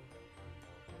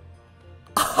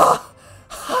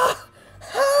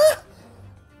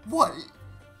 What?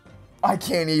 I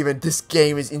can't even. This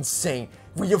game is insane.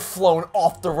 We have flown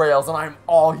off the rails, and I'm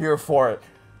all here for it.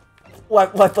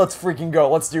 Let's freaking go.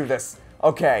 Let's do this.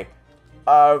 Okay.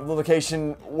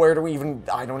 Location, where do we even...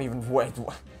 I don't even... Wait.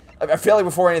 I feel like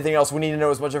before anything else, we need to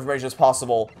know as much information as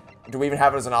possible. Do we even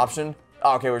have it as an option?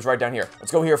 Oh, okay, it's right down here.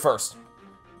 Let's go here first.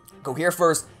 Go here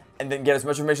first, and then get as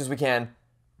much information as we can.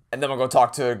 And then we'll go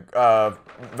talk to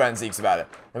Van Zieks about it.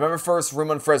 Remember first,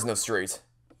 room on Fresno Street.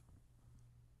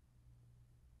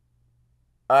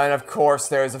 And of course,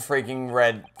 there's a freaking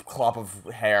red clop of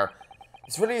hair.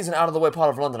 This really is an out-of-the-way part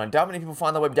of London. I doubt many people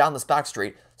find their way down this back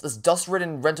street. So this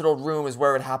dust-ridden, rented old room is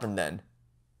where it happened then.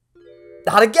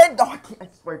 Not again! No, I can't. I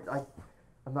swear,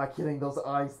 I'm not kidding. Those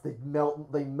eyes, they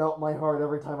melt my heart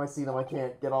every time I see them. I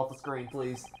can't. Get off the screen,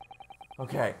 please.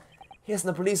 Okay. Yes, and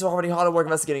the police are already hard at work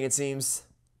investigating, it seems.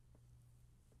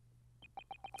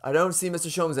 I don't see Mr.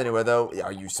 Sholmes anywhere, though.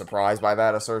 Are you surprised by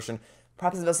that assertion?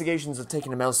 Perhaps investigations have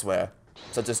taken him elsewhere,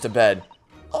 such as to bed.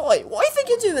 Oi, what do you think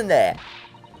you're doing there?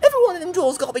 Every one of them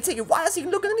drawers gotta be taken right as you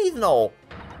can look underneath and all.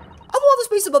 I want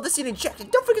the space above the ceiling checked,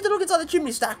 and don't forget to look inside the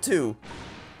chimney stack, too.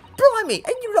 Blimey,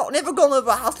 ain't you lot never gone over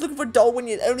a house looking for a doll when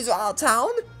your owners are out of town?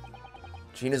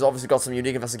 Gina's obviously got some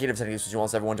unique investigative techniques she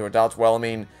wants everyone to adopt. Well, I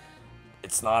mean,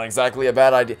 it's not exactly a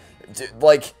bad idea.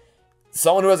 Like,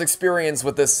 someone who has experience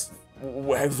with this,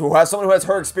 someone who has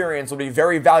her experience will be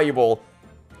very valuable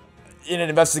in an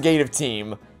investigative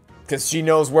team. Because she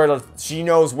knows where to, she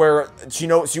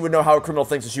would know how a criminal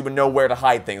thinks, and she would know where to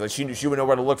hide things. Like, she would know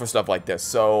where to look for stuff like this.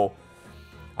 So,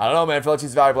 I don't know, man. I feel like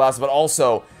she's a valuable asset, but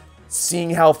also, seeing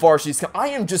how far she's come, I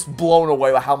am just blown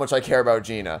away by how much I care about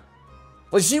Gina.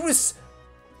 Like, she was,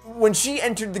 when she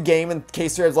entered the game, and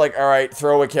Casey was like, alright,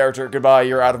 throw away character, goodbye,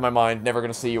 you're out of my mind, never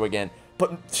gonna see you again.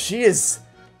 But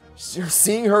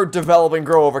seeing her develop and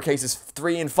grow over cases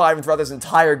 3 and 5 and throughout this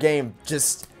entire game,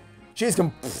 just, she's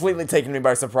completely taken me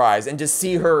by surprise. And just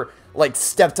see her, like,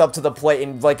 stepped up to the plate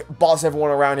and, like, boss everyone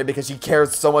around here because she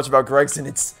cares so much about Gregson,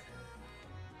 it's,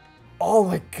 oh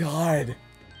my god.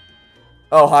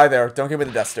 Oh, hi there. Don't give me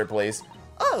the duster, please.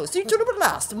 Oh, so you turned up at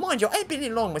last. Mind you, I ain't been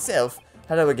here long myself.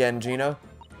 Hello again, Gina.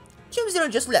 Chumsdale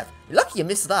just left. You're lucky you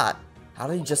missed that. How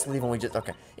did he just leave when we just...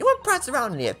 Okay. He went prancing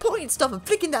around in here, pulling stuff and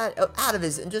flicking that out of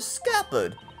his and just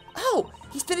scampered. Oh,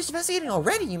 he's finished investigating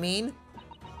already, you mean?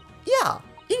 Yeah,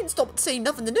 he didn't stop saying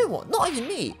nothing to no one, not even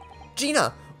me.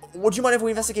 Gina, would you mind if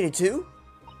we investigated too?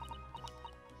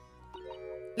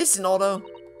 Listen, Otto,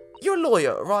 you're a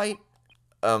lawyer, right?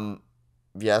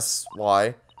 Yes,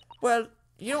 why? Well,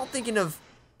 you're not thinking of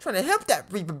trying to help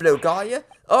that Reaper bloke, are you?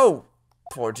 Oh,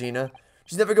 poor Gina.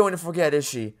 She's never going to forget, is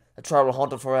she? The trial will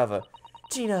haunt her forever.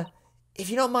 Gina, if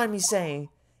you don't mind me saying,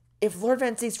 if Lord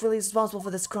Van Zieks really is responsible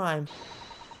for this crime,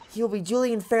 he will be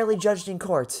duly and fairly judged in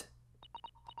court.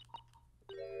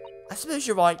 I suppose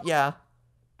you're right, yeah.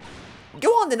 Go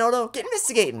on then, Otto, get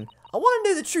investigating. I want to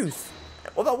know the truth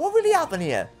about what really happened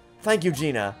here. Thank you,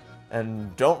 Gina.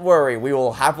 And don't worry, we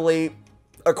will happily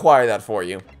acquire that for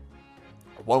you.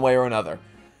 One way or another.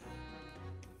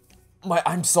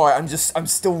 I'm sorry, I'm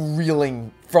still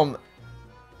reeling from...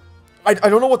 I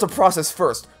don't know what to process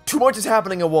first. Too much is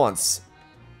happening at once.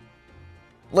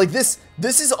 Like, this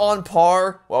is on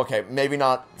par... Well, okay, maybe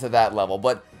not to that level,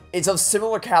 but it's of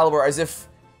similar caliber as if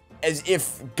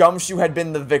Gumshoe had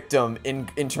been the victim in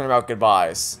Turnabout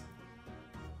Goodbyes.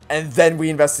 And then we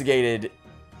investigated...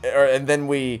 and then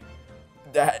we...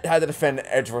 had to defend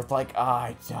Edgeworth, like,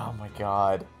 oh my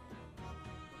god.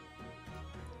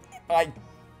 I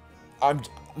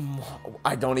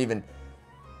don't even...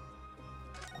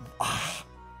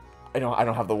 I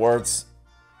don't have the words.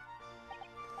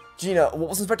 Gina, what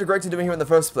was Inspector Gregson doing here in the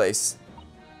first place?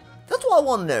 That's what I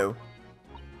want to know.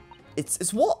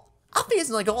 It's what? I think it's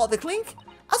like all the clink.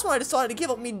 That's why I decided to give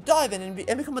up me diving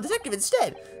and become a detective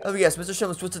instead. Oh yes, Mr.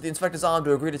 Sholmes twisted the inspector's arm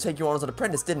to agree to take you on as an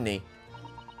apprentice, didn't he?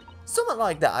 Something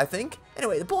like that, I think.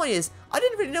 Anyway, the point is, I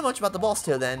didn't really know much about the boss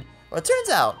till then. Well, it turns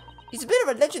out, he's a bit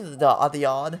of a legend at the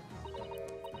yard.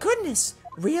 Goodness,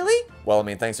 really? Well, I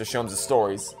mean, thanks to Sholmes'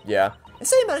 stories, yeah. And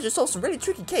say he managed to solve some really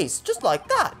tricky case, just like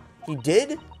that. He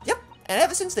did? Yep, and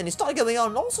ever since then he started going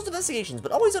on all sorts of investigations,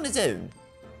 but always on his own.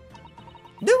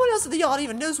 No one else at the yard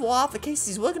even knows what half the cases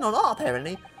he's working on are,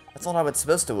 apparently. That's not how it's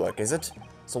supposed to work, is it?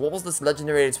 So what was this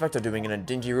legendary inspector doing in a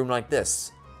dingy room like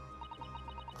this?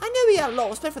 I know he had a lot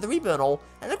of respect for the Reaper and all,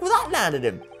 and look where that landed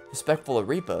him. Respect for the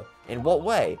Reaper? In what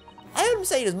way? I heard him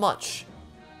saying as much.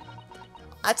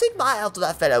 I took my eye out to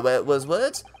that fella where it was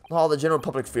words. Not how the general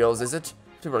public feels, is it?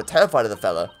 People are terrified of the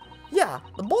fella. Yeah,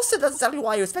 the boss said that's exactly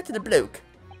why he respected the bloke.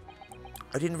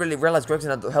 I didn't really realize Gregson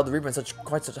had held the Reaper in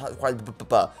quite such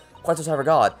high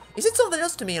regard. He said something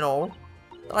else to me and all.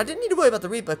 But I didn't need to worry about the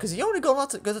Reaper because he only got out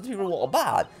to go to the people who are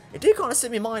bad. It did kind of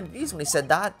set me mind at ease when he said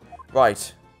that.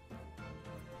 Right.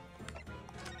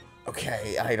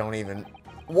 Okay, I don't even...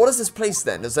 What is this place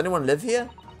then? Does anyone live here?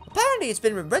 Apparently it's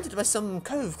been rented by some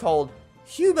cove called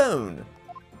Hugh Bone.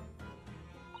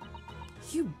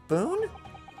 Hugh Bone?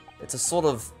 It's a sort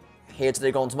of here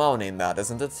today, gone tomorrow name, that,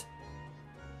 isn't it?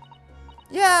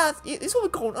 Yeah, it's what we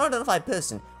call an unidentified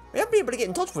person. We haven't been able to get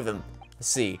in touch with him. I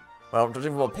see. Well,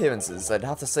 judging from appearances, I'd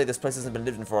have to say this place hasn't been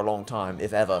lived in for a long time,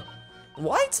 if ever.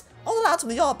 What? All the lads from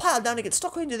the yard piled down to get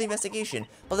stuck into the investigation,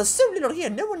 but there's so little here,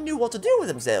 no one knew what to do with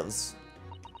themselves.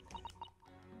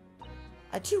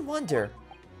 I do wonder.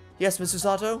 Yes, Mr.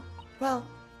 Sato? Well,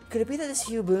 could it be that this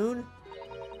Hugh Boone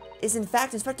is in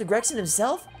fact Inspector Gregson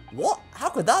himself? What? How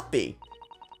could that be?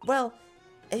 Well,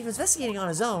 if he was investigating on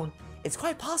his own, it's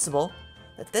quite possible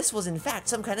that this was in fact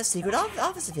some kind of secret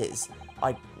office of his.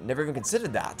 I never even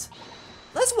considered that.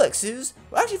 Nice work, Suze.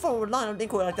 We're actually following a line on an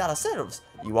inquiry like that ourselves.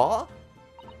 You are?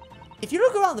 If you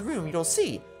look around the room, you'll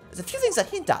see there's a few things that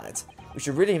hint at it. We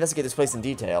should really investigate this place in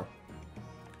detail.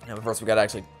 Now, first, we gotta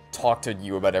actually talk to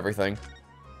you about everything.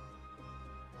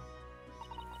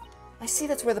 I see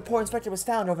that's where the poor inspector was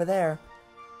found over there.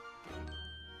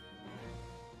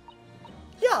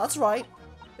 Yeah, that's right.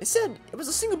 They said it was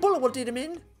a single bullet what did him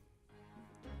in.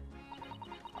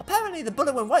 Apparently, the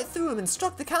bullet went right through him and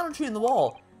struck the counter tree in the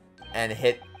wall. And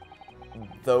hit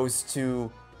those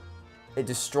two. It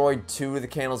destroyed two of the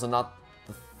candles and not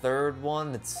the third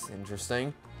one. It's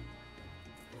interesting.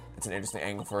 It's an interesting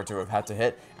angle for it to have had to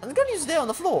hit. And the gun is there on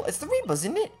the floor. It's the Reaper's,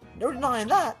 isn't it? No denying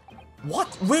that.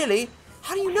 What? Really?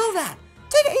 How do you know that?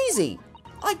 Take it easy.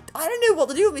 I don't know what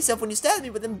to do with myself when you stab me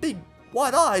with them big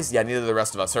wide eyes. Yeah, neither do the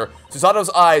rest of us. Her Susato's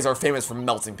eyes are famous for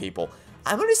melting people.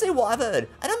 I'm only saying what I've heard.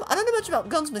 I don't know much about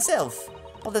guns myself.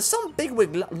 But there's some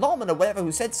bigwig lawman or whatever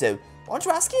who said so. Why don't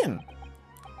you ask him?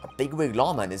 A bigwig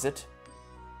lawman, is it?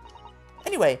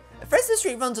 Anyway, a Fresno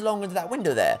Street runs along into that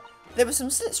window there. There were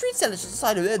some street sellers just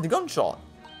decided who heard the gunshot.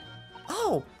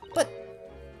 Oh, but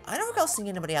I don't recall seeing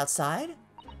anybody outside.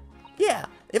 Yeah,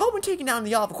 they've all been taken down in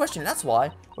the yard for questioning, that's why.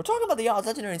 We're talking about the yard's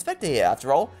legendary inspector here,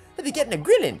 after all. They'll be getting a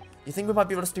grilling. You think we might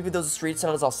be able to speak with those street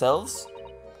sellers ourselves?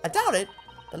 I doubt it.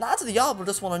 The lads of the yard will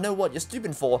just want to know what you're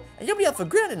stooping for, and you'll be up for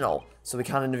grilling and all. So we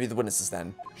can't interview the witnesses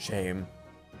then. Shame.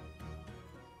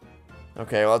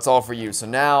 Okay, well that's all for you. So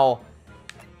now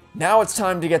it's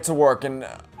time to get to work and...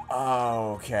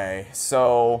 okay,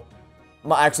 so...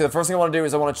 Actually, the first thing I want to do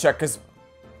is I want to check, because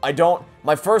I don't...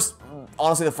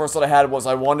 Honestly, the first thought I had was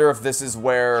I wonder if this is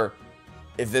where...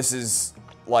 If this is,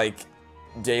 like,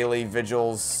 daily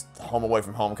vigils, home away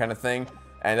from home kind of thing.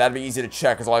 And that'd be easy to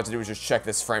check, because all I have to do is just check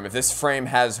this frame. If this frame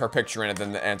has her picture in it,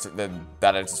 then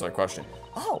that answers my question.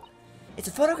 Oh, it's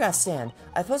a photograph stand.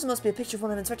 I suppose it must be a picture of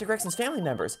one of Inspector Gregson's family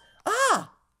members.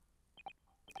 Ah!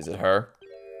 Is it her?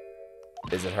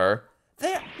 Is it her?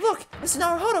 There! Look! Mr.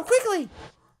 Naruhodo, quickly!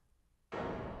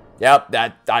 Yep,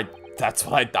 that's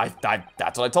what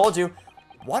I told you.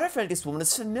 What if this woman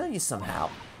is familiar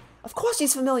somehow? Of course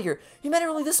she's familiar. You met her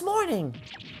only this morning.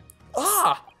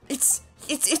 Ah! It's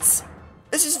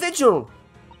Mrs. Vigil!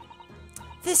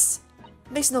 This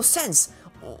makes no sense.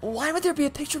 Why would there be a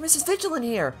picture of Mrs. Vigil in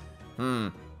here?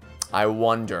 I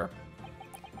wonder.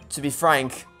 To be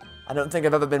frank, I don't think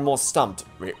I've ever been more stumped,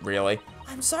 really.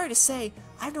 I'm sorry to say,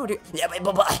 I have no idea. Yeah,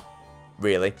 but...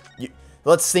 Really?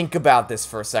 Let's think about this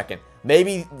for a second.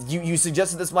 Maybe you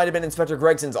suggested this might have been Inspector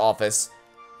Gregson's office.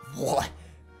 What?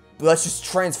 Let's just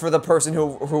transfer the person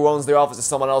who owns the office to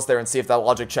someone else there and see if that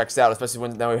logic checks out, especially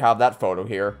when now we have that photo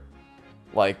here.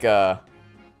 Like, oh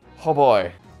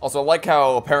boy. Also, I like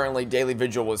how apparently Daily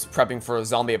Vigil was prepping for a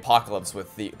zombie apocalypse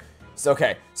with the...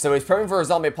 Okay, so he's prepping for a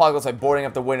zombie apocalypse by boarding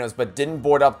up the windows, but didn't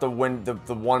board up the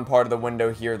one part of the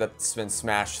window here that's been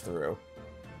smashed through.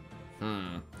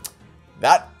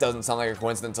 That doesn't sound like a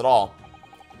coincidence at all.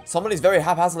 Somebody's very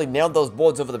haphazardly nailed those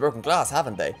boards over the broken glass,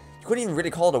 haven't they? You couldn't even really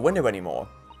call it a window anymore.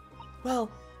 Well,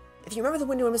 if you remember the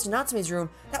window in Mr. Natsume's room,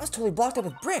 that was totally blocked up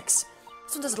with bricks.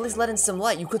 This one does at least let in some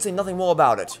light. You could say nothing more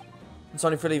about it. I'm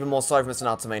starting to feel even more sorry for Mr.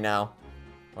 Natsume now.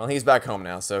 Well, he's back home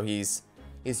now, so he's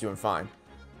doing fine.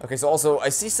 Okay, so also, I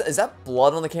see, is that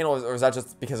blood on the candle, or is that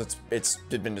just because it's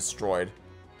been destroyed?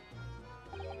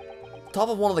 The top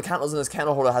of one of the candles in this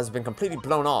candle holder has been completely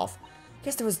blown off.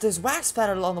 Yes, there's wax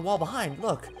splattered along the wall behind,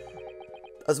 look.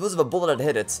 I suppose if a bullet had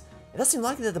hit it. It does seem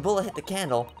likely that the bullet hit the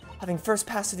candle, having first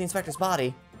passed through the inspector's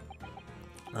body.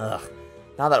 Ugh.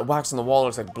 Now that wax on the wall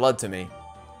looks like blood to me.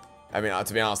 I mean,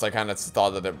 to be honest, I kind of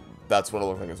thought that that's what it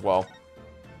looked like as well.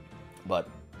 But,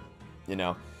 you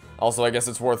know. Also, I guess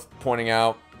it's worth pointing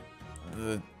out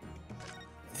the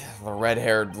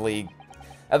red-haired league.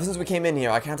 Ever since we came in here,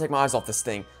 I can't take my eyes off this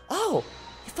thing. Oh,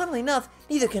 funnily enough,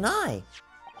 neither can I.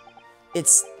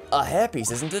 It's a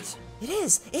hairpiece, isn't it? It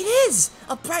is!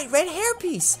 A bright red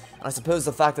hairpiece! I suppose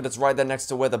the fact that it's right there next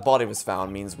to where the body was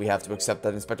found means we have to accept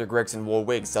that Inspector Gregson wore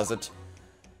wigs, does it?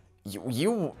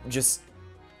 You just...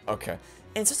 Okay.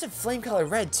 And it's such a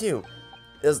flame-colored red, too.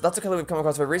 That's a color we've come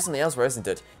across very recently elsewhere, isn't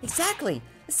it? Exactly!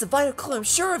 This is a vital clue, I'm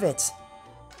sure of it!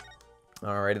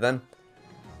 Alrighty then.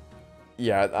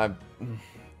 Yeah,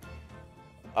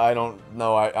 I don't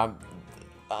know, I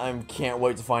can't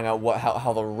wait to find out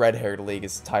how the red-haired league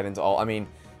is tied into all... I mean,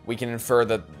 we can infer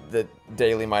that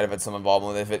Daly might have had some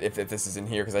involvement if this is in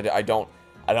here, because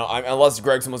unless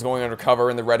Gregson was going undercover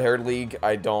in the red-haired league,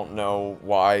 I don't know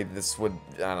why this would,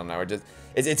 I don't know,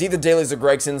 it's either Daly's or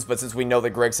Gregson's, but since we know that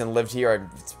Gregson lived here,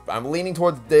 I'm leaning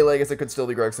towards Daly. I guess it could still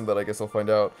be Gregson, but I guess I'll find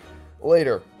out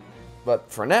later.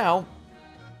 But for now,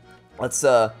 let's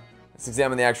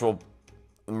examine the actual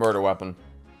murder weapon.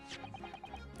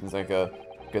 Seems like a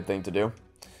good thing to do.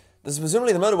 This is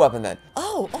presumably the murder weapon, then.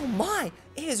 Oh my!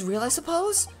 It is real, I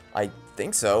suppose? I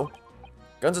think so.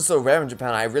 Guns are so rare in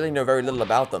Japan, I really know very little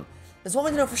about them. There's one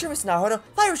way to know for sure, Mr. Naruto.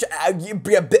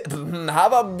 How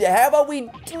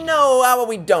about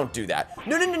we don't do that?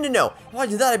 No. If I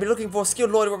do that, I'd be looking for a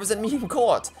skilled lawyer to represent me in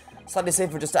court. Slightly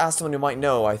safer just to ask someone who might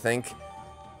know, I think.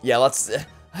 Yeah, let's...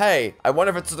 hey, I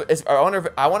wonder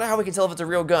how we can tell if it's a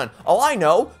real gun. Oh, I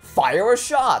know! Fire a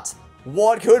shot!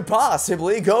 What could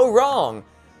possibly go wrong?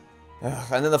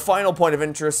 And then the final point of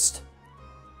interest...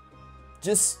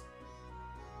 Just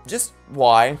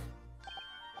why?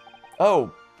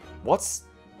 Oh, what's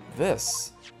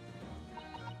this?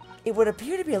 It would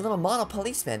appear to be a little model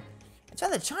policeman. It's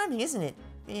rather charming, isn't it?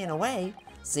 In a way.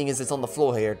 Seeing as it's on the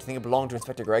floor here, do you think it belonged to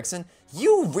Inspector Gregson?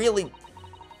 You really...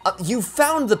 you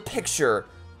found the picture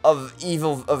of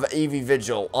Evie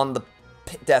Vigil on the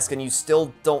desk and you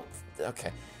still don't... Okay.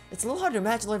 It's a little hard to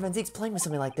imagine Lord Van Zeek's playing with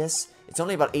something like this. It's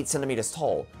only about 8 centimeters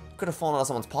tall. Could have fallen out of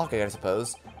someone's pocket, I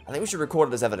suppose. I think we should record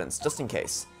it as evidence, just in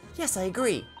case. Yes, I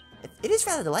agree. It is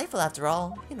rather delightful, after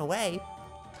all, in a way.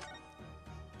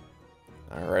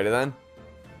 Alrighty then.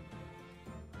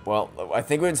 Well, I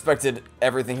think we inspected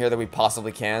everything here that we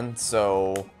possibly can,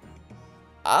 so...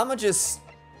 I guess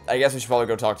we should probably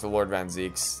go talk to Lord Van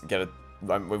Zeek's, get it...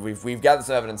 We've got this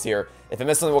evidence here. If I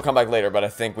miss something, we'll come back later, but I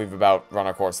think we've about run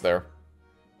our course there.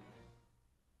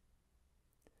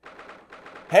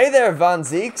 Hey there, Van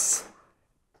Zeeks!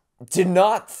 Did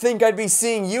not think I'd be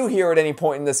seeing you here at any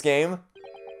point in this game.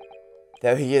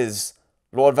 There he is,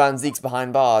 Lord Van Zeek's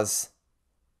behind bars.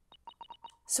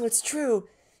 So it's true,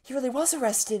 he really was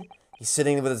arrested. He's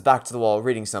sitting with his back to the wall,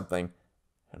 reading something.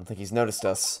 I don't think he's noticed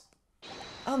us.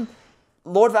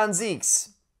 Lord Van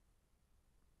Zeeks.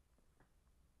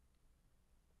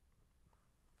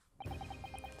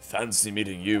 Fancy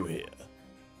meeting you here.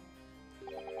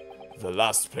 The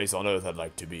last place on Earth I'd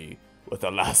like to be, with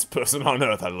the last person on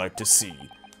Earth I'd like to see.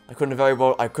 I couldn't very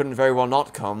well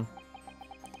not come.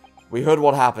 We heard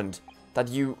what happened. That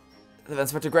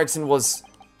Inspector Gregson was...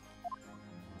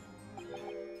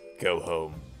 Go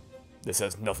home. This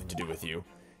has nothing to do with you.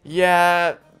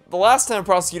 Yeah, the last time a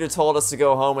prosecutor told us to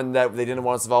go home and that they didn't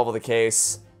want us involved with the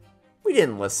case, we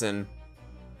didn't listen.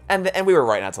 And we were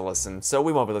right not to listen, so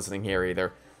we won't be listening here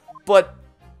either. But...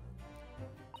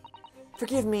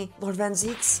 Forgive me, Lord Van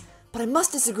Zeeks, but I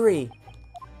must disagree.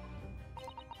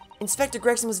 Inspector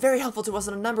Gregson was very helpful to us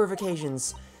on a number of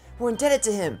occasions. We're indebted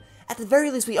to him. At the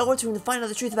very least, we owe it to him to find out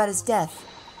the truth about his death.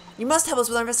 You must help us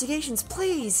with our investigations,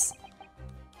 please.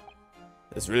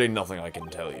 There's really nothing I can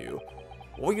tell you.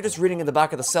 What were you just reading in the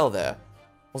back of the cell there?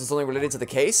 Was it something related to the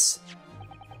case?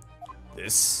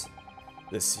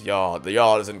 The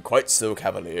Yard isn't quite so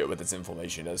cavalier with its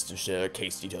information as to share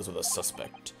case details with a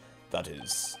suspect. That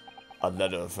is, a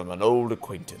letter from an old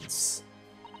acquaintance.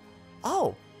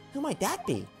 Oh, who might that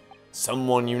be?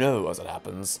 Someone you know, as it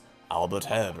happens. Albert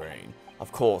Harebrain.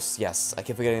 Of course, yes. I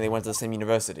keep forgetting they went to the same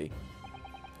university.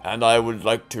 And I would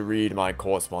like to read my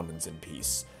correspondence in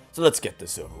peace. So let's get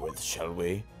this over with, shall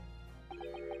we?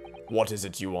 What is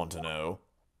it you want to know?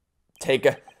 Take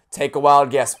a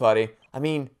wild guess, buddy. I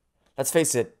mean, let's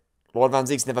face it. Lord Van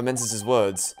Zeeks never minces his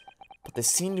words, but they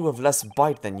seem to have less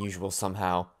bite than usual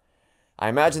somehow. I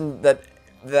imagine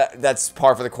that's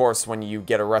par for the course when you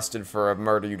get arrested for a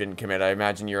murder you didn't commit. I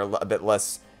imagine you're a bit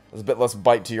less, there's a bit less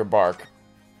bite to your bark.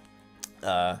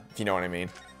 If you know what I mean.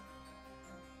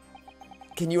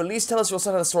 Can you at least tell us your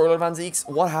side of the story, Lord Van Zeeks?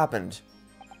 What happened?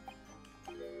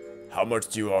 How much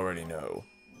do you already know?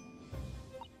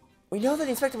 We know that the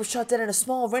inspector was shot dead in a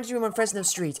small rented room on Fresno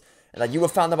Street, and that you were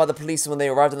found out by the police when they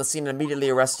arrived on the scene and immediately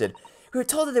arrested. We were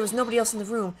told that there was nobody else in the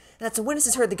room, and that some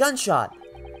witnesses heard the gunshot.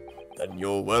 Then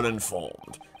you're well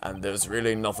informed, and there's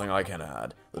really nothing I can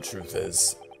add. The truth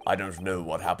is, I don't know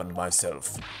what happened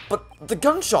myself. But the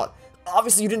gunshot!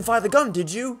 Obviously you didn't fire the gun,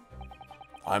 did you?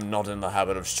 I'm not in the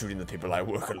habit of shooting the people I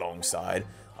work alongside.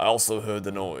 I also heard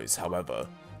the noise, however.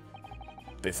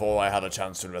 Before I had a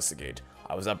chance to investigate,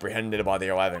 I was apprehended by the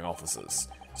arriving officers.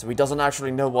 So he doesn't actually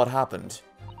know what happened.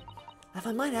 If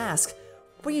I might ask,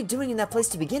 what were you doing in that place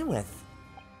to begin with?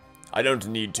 I don't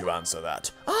need to answer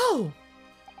that. Oh!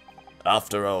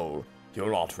 After all,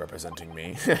 you're not representing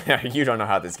me. You don't know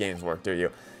how these games work, do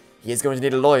you? He is going to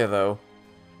need a lawyer, though.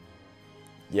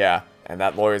 Yeah, and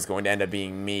that lawyer is going to end up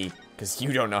being me, because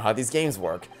you don't know how these games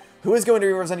work. Who is going to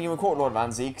be representing you in court, Lord Van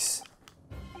Zeeks?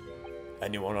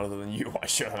 Anyone other than you, I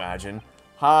should imagine.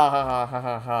 Ha ha ha ha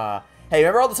ha ha. Hey,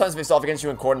 remember all the times we faced off against you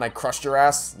in court and I crushed your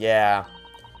ass? Yeah.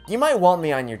 You might want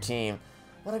me on your team.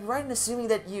 Would I be right in assuming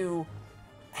that you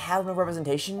have no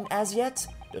representation as yet?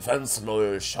 Defense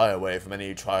lawyers shy away from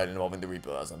any trial involving the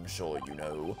Reaper, as I'm sure you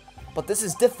know. But this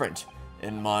is different.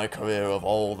 In my career of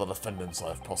all the defendants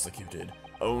I've prosecuted,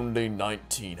 only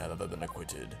 19 have ever been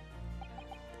acquitted.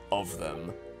 Of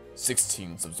them,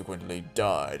 16 subsequently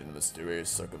died in mysterious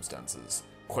circumstances.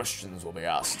 Questions will be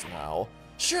asked now.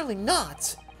 Surely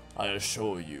not! I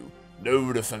assure you,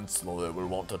 no defense lawyer will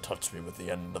want to touch me with the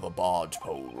end of a barge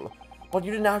pole. But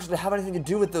you didn't actually have anything to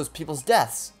do with those people's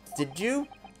deaths, did you?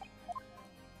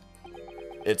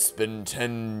 It's been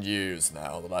 10 years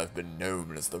now that I've been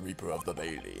known as the Reaper of the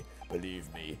Bailey.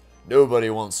 Believe me,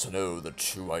 nobody wants to know the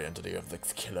true identity of the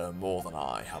killer more than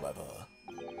I, however.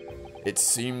 It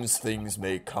seems things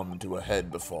may come to a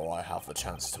head before I have the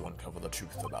chance to uncover the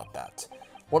truth about that.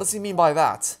 What does he mean by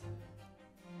that?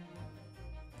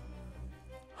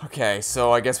 Okay,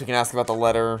 so I guess we can ask about the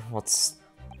letter. What's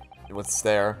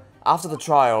there? After the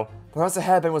trial, Professor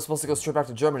Hairpin was supposed to go straight back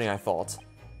to Germany, I thought.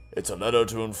 It's a letter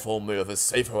to inform me of his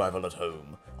safe arrival at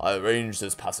home. I arranged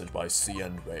his passage by sea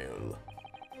and rail.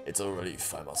 It's a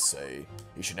relief, I must say.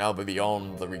 He should now be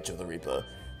beyond the reach of the Reaper.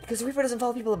 Because the Reaper doesn't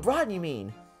follow people abroad, you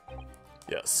mean?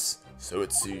 Yes, so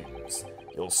it seems.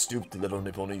 Your stooped little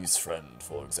Nipponese friend,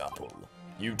 for example.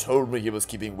 You told me he was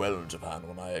keeping well in Japan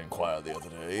when I inquired the other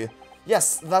day.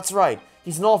 Yes, that's right.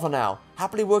 He's an author now,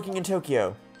 happily working in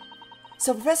Tokyo.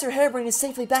 So Professor Hairbrain is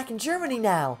safely back in Germany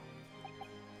now.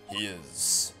 He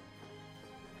is.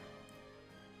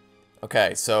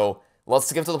 Okay, so let's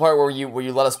skip to the part where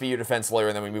you let us be your defense lawyer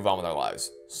and then we move on with our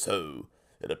lives. So,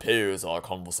 it appears our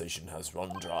conversation has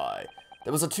run dry.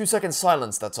 There was a 2-second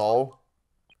silence, that's all.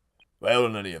 Well,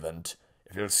 in any event,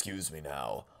 if you'll excuse me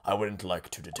now, I wouldn't like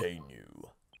to detain you.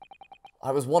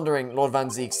 I was wondering, Lord Van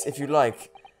Zeeks, if you'd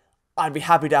like, I'd be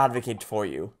happy to advocate for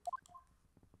you.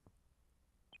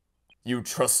 You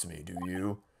trust me, do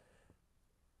you?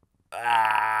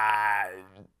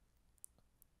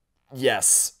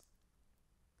 Yes.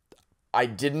 I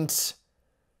didn't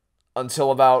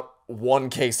until about one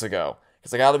case ago.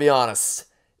 Because I gotta be honest,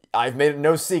 I've made it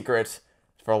no secret,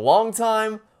 for a long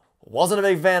time, wasn't a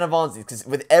big fan of Von Zeeks. Because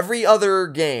with every other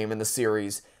game in the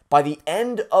series, by the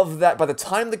end of that, by the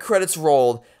time the credits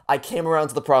rolled, I came around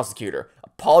to the prosecutor.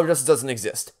 Apollo Justice doesn't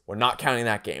exist. We're not counting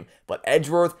that game. But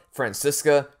Edgeworth,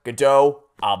 Francisca, Godot,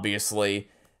 obviously.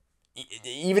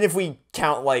 Even if we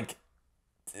count, like,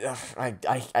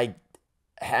 I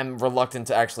am reluctant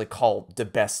to actually call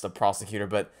DeBest a prosecutor,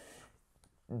 but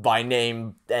by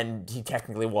name, and he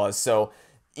technically was. So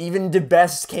even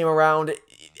DeBest came around.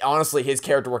 Honestly, his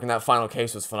character work in that final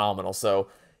case was phenomenal. So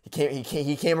he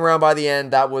came around by the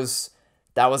end. That was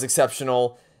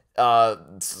exceptional.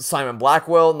 Simon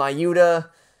Blackwell, Nayuda,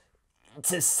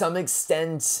 to some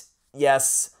extent,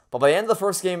 yes. But by the end of the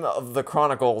first game of the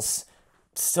Chronicles,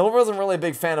 still wasn't really a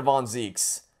big fan of Von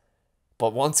Zeeks.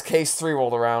 But once Case 3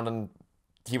 rolled around and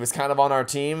he was kind of on our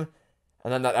team,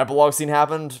 and then that epilogue scene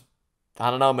happened,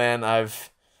 I don't know, man. I've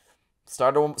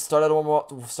started to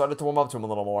warm up to him a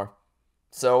little more.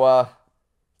 So,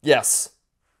 yes,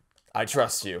 I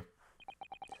trust you.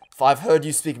 For I've heard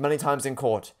you speak many times in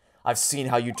court. I've seen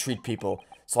how you treat people,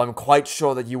 so I'm quite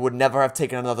sure that you would never have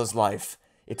taken another's life.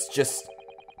 It's just,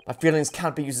 my feelings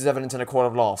can't be used as evidence in a court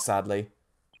of law, sadly.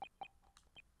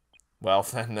 Well,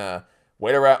 then,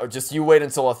 wait around. Just you wait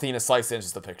until Athena slices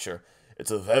into the picture.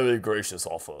 It's a very gracious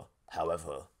offer.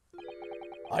 However,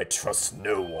 I trust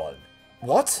no one.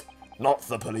 What? Not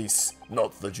the police,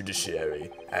 not the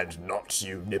judiciary, and not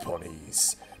you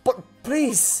Nipponese. But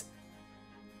please!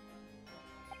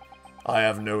 I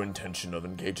have no intention of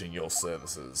engaging your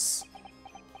services.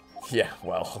 Yeah,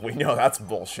 well, we know that's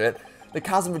bullshit. The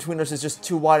chasm between us is just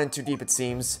too wide and too deep, it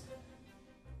seems.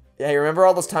 Hey, remember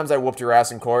all those times I whooped your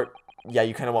ass in court? Yeah,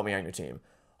 you kind of want me on your team.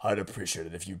 I'd appreciate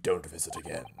it if you don't visit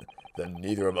again. Then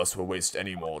neither of us will waste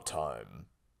any more time.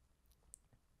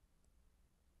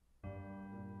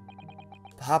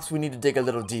 Perhaps we need to dig a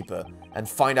little deeper and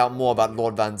find out more about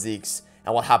Lord Van Zieks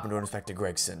and what happened to Inspector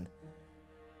Gregson.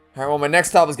 Alright, well, my next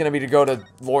stop is going to be to go to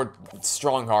Lord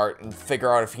Strongheart and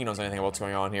figure out if he knows anything about what's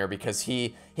going on here, because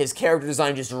his character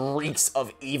design just reeks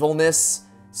of evilness,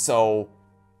 so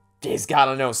he's got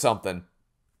to know something.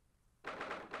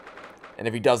 And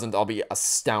if he doesn't, I'll be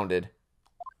astounded.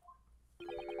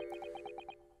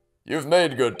 You've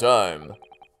made good time.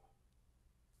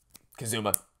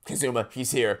 Kazuma,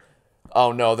 he's here.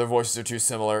 Oh no, their voices are too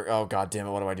similar. Oh god damn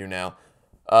it, what do I do now?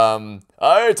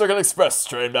 I took an express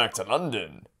train back to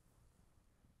London.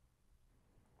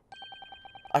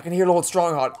 I can hear Lord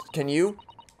Strongheart. Can you?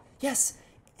 Yes,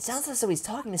 it sounds as though he's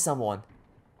talking to someone.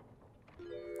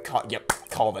 Yep,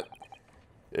 called it.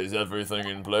 Is everything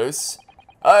in place?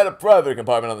 I had a private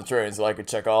compartment on the train so I could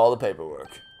check all the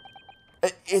paperwork.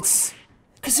 It's...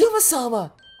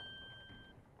 Kazuma-sama!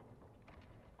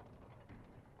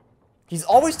 He's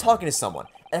always talking to someone.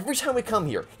 Every time we come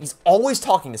here, he's always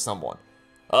talking to someone.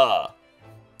 Ah,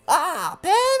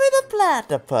 Perry the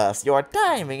Platypus, your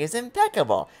timing is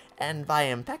impeccable. And by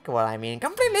impeccable, I mean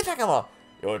completely impeccable.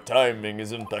 your timing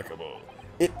is impeccable.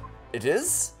 It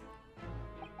is?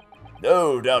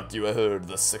 No doubt you heard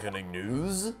the sickening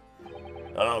news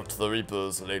about the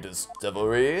Reaper's latest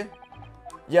devilry.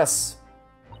 Yes.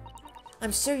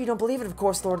 I'm sure you don't believe it, of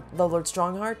course, Lord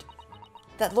Strongheart.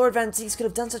 That Lord Van Zieks could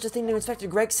have done such a thing to Inspector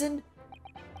Gregson?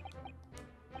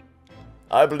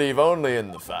 I believe only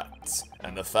in the facts,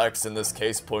 and the facts in this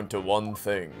case point to one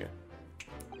thing.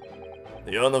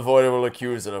 The unavoidable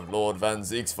accuser of Lord Van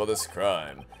Zieks for this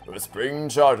crime, who is bringing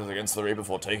charges against the Reaper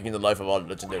for taking the life of our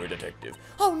legendary detective.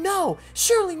 Oh no,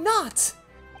 surely not!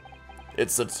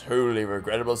 It's a truly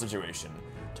regrettable situation.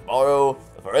 Tomorrow,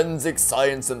 the Forensic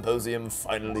Science Symposium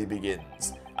finally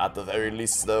begins. At the very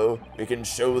least, though, we can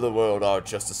show the world our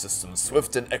justice system's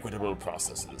swift and equitable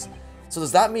processes. So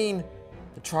does that mean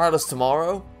the trial is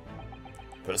tomorrow?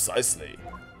 Precisely.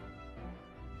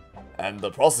 And the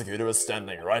prosecutor is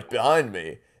standing right behind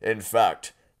me. In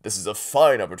fact, this is a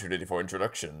fine opportunity for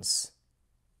introductions.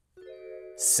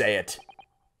 Say it.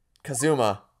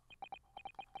 Kazuma.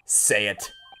 Say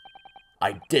it.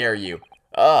 I dare you.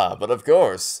 Ah, but of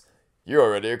course. You're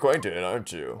already acquainted,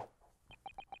 aren't you?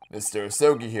 Mr.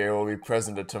 Asogi here will be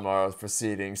present at tomorrow's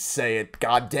proceedings. Say it.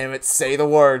 God damn it. Say the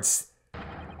words.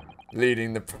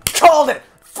 Leading the... Called it!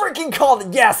 Freaking called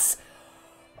it! Yes!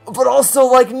 But also,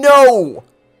 like, no!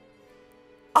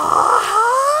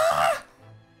 Ah!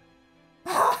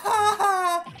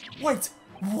 Wait,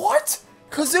 what?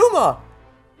 Kazuma!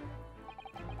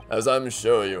 As I'm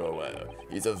sure you're aware,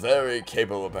 he's a very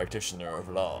capable practitioner of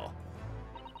law.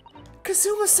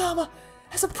 Kazuma-sama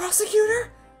as a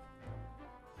prosecutor?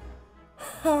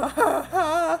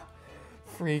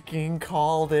 Freaking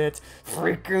called it.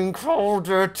 Freaking called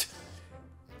it.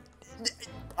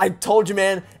 I told you,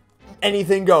 man,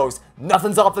 anything goes.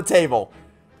 Nothing's off the table.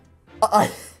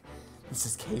 This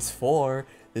is case 4.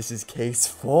 This is case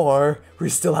 4. We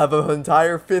still have an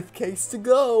entire 5th case to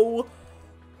go.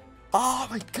 Oh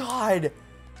my god.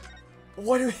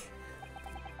 What do we...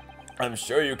 I'm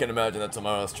sure you can imagine that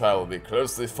tomorrow's trial will be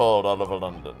closely followed all over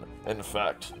London. In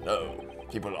fact, no.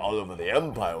 People all over the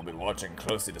Empire will be watching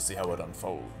closely to see how it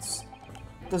unfolds.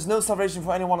 There's no salvation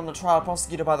for anyone on the trial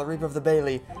prosecuted by the Reaper of the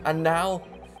Bailey. And now,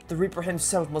 the Reaper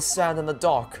himself must stand in the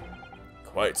dock.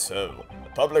 Quite so. The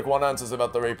public want answers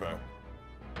about the Reaper.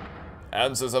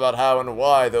 Answers about how and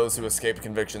why those who escaped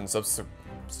conviction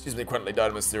subsequently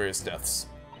died mysterious deaths.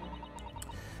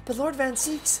 But Lord Van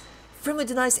Zieks firmly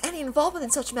denies any involvement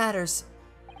in such matters.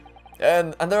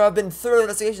 And there have been thorough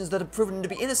investigations that have proven him to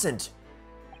be innocent.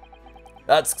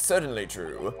 That's certainly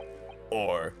true.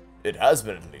 Or, it has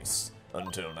been at least,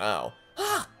 until now.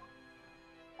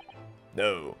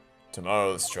 No,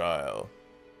 tomorrow's trial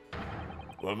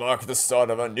will mark the start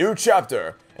of a new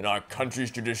chapter in our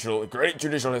country's great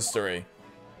judicial history.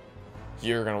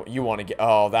 You want to get,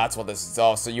 oh, that's what this is,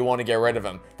 oh, so you want to get rid of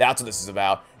him. That's what this is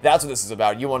about. That's what this is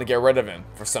about. You want to get rid of him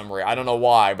for some reason. I don't know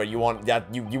why, but you want to get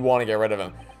rid of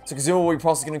him. So Kazuma will be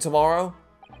prosecuting tomorrow?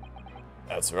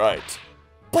 That's right.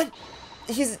 But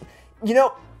he's, you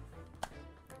know,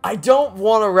 I don't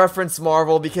want to reference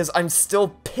Marvel because I'm still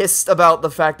pissed about the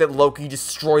fact that Loki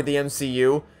destroyed the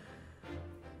MCU.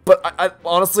 But I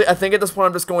honestly, I think at this point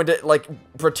I'm just going to, like,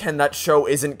 pretend that show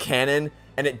isn't canon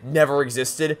and it never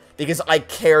existed because I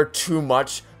care too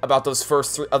much about those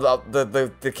first three, about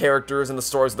the characters and the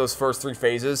stories of those first 3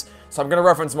 phases. So I'm going to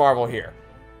reference Marvel here.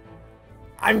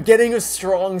 I'm getting a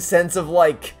strong sense of,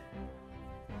 like,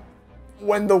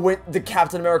 when the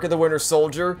Captain America the Winter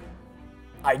Soldier,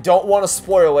 I don't want to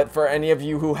spoil it for any of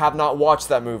you who have not watched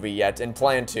that movie yet and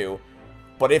plan to,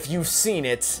 but if you've seen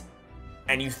it,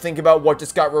 and you think about what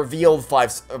just got revealed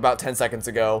about 10 seconds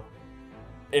ago,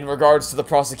 in regards to the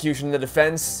prosecution and the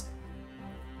defense,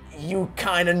 you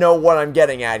kind of know what I'm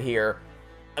getting at here.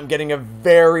 I'm getting a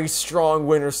very strong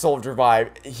Winter Soldier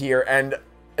vibe here, and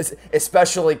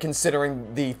especially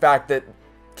considering the fact that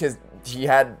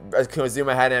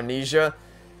Kazuma had amnesia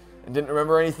and didn't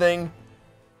remember anything.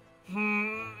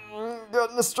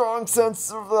 Getting a strong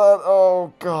sense of that.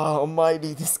 Oh god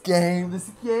almighty, this game, this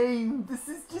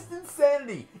is just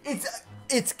insanity.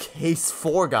 It's case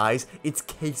 4, guys. It's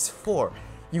case 4.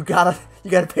 You gotta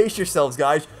pace yourselves,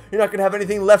 guys. You're not gonna have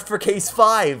anything left for case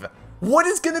 5. What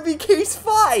is gonna be case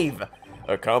 5?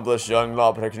 Accomplished young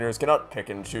law practitioners cannot pick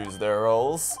and choose their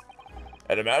roles.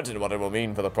 And imagine what it will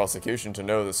mean for the prosecution to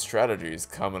know the strategies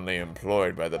commonly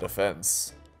employed by the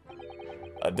defense.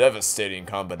 A devastating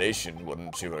combination,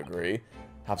 wouldn't you agree?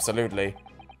 Absolutely.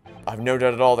 I've no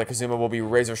doubt at all that Kazuma will be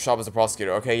razor sharp as a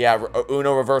prosecutor. Okay, yeah,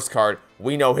 Uno reverse card.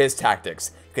 We know his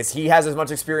tactics because he has as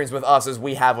much experience with us as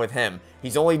we have with him.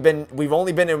 We've only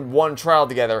been in 1 trial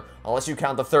together, unless you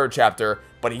count the 3rd chapter.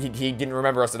 But he didn't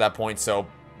remember us at that point, so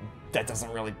that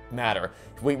doesn't really matter.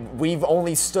 We've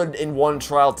only stood in 1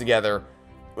 trial together,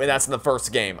 and that's in the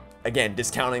 1st game. Again,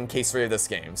 discounting case 3 of this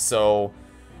game. So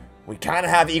we kind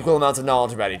of have equal amounts of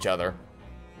knowledge about each other.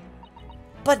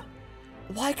 But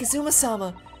why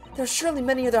Kazuma-sama? There are surely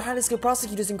many other highly skilled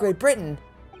prosecutors in Great Britain.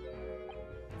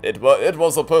 It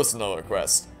was a personal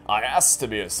request. I asked to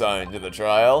be assigned to the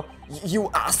trial. You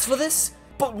asked for this?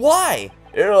 But why?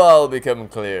 It'll all become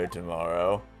clear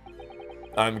tomorrow.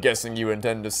 I'm guessing you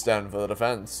intend to stand for the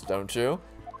defense, don't you?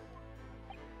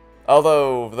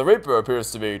 Although, the Reaper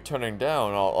appears to be turning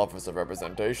down all offers of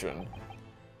representation.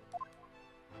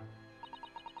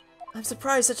 I'm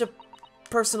surprised such a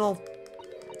personal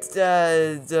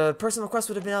request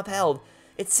would have been upheld.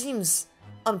 It seems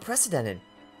unprecedented.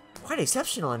 Quite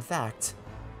exceptional, in fact.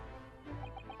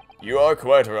 You are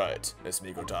quite right, Miss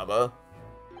Mikotaba.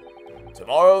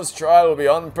 Tomorrow's trial will be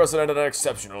unprecedented and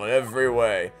exceptional in every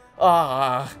way.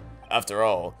 After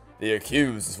all, the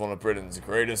accused is one of Britain's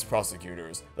greatest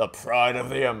prosecutors, the pride of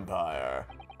the Empire.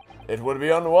 It would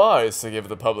be unwise to give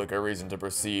the public a reason to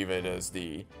perceive it as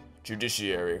the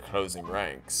judiciary closing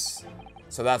ranks.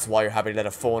 So that's why you're happy to let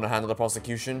a foreigner handle the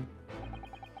prosecution?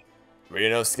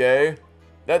 Rinosuke,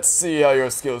 let's see how your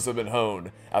skills have been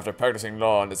honed after practicing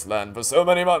law in this land for so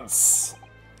many months.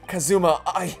 Kazuma,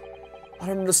 I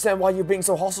don't understand why you're being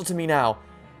so hostile to me now.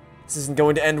 This isn't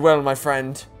going to end well, my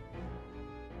friend.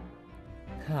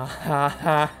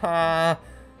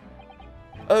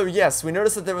 Oh yes, we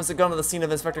noticed that there was a gun at the scene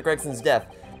of Inspector Gregson's death.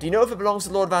 Do you know if it belongs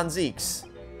to Lord Van Zeeks?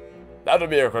 That would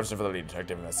be a question for the lead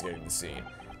detective investigating the scene.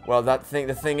 Well, the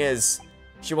thing is,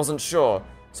 she wasn't sure,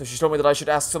 so she told me that I should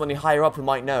ask somebody higher up who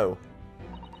might know.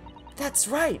 That's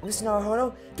right, Mr.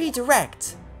 Naruhodo. Be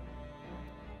direct.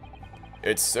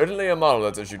 It's certainly a model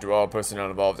that's issued to all personnel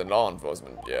involved in law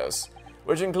enforcement, yes.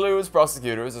 Which includes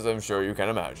prosecutors, as I'm sure you can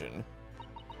imagine.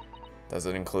 Does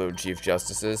it include Chief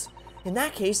Justices? In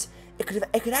that case, it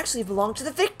could actually belong to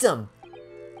the victim.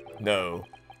 No,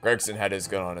 Gregson had his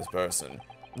gun on his person.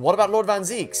 What about Lord Van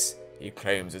Zeeks? He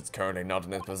claims it's currently not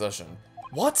in his possession.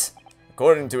 What?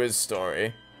 According to his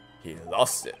story, he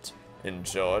lost it. In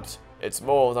short, it's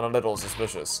more than a little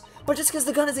suspicious. But just because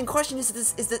the gun is in question is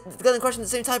the gun in question the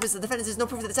same type as the defendant's is no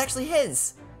proof that it's actually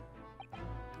his.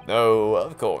 No,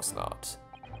 of course not.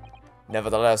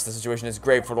 Nevertheless, the situation is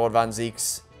grave for Lord Van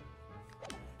Zeeks.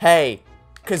 Hey,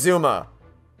 Kazuma,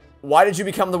 why did you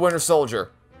become the Winter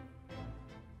Soldier?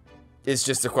 It's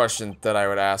just a question that I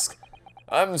would ask.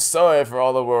 I'm sorry for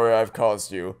all the worry I've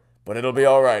caused you, but it'll be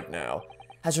alright now.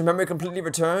 Has your memory completely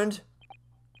returned?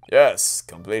 Yes,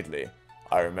 completely.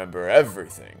 I remember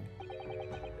everything.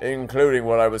 Including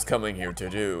what I was coming here to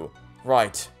do.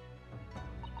 Right.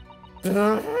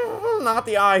 Not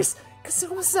the eyes.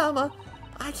 Kazuma-sama,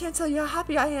 I can't tell you how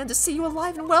happy I am to see you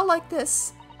alive and well like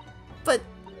this. But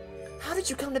how did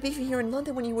you come to be here in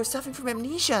London when you were suffering from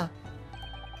amnesia?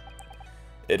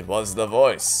 It was the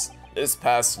voice. This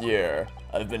past year,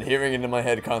 I've been hearing it in my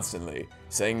head constantly,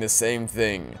 saying the same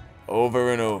thing,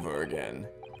 over and over again.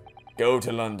 Go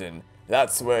to London.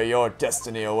 That's where your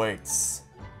destiny awaits.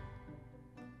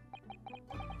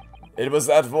 It was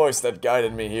that voice that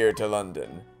guided me here to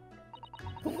London.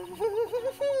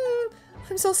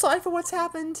 I'm so sorry for what's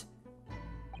happened.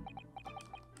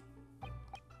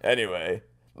 Anyway,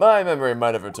 my memory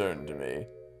might have returned to me,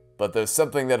 but there's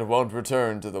something that won't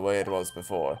return to the way it was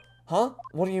before. Huh?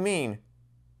 What do you mean?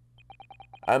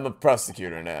 I'm a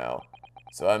prosecutor now,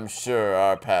 so I'm sure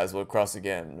our paths will cross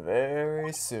again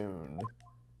very soon.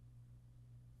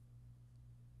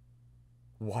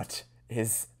 What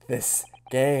is this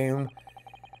game?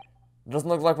 Doesn't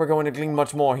look like we're going to glean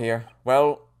much more here.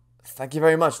 Well, thank you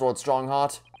very much, Lord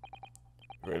Strongheart.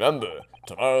 Remember,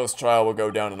 tomorrow's trial will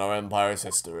go down in our Empire's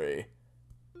history.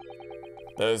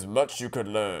 There's much you could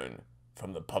learn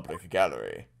from the public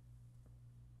gallery.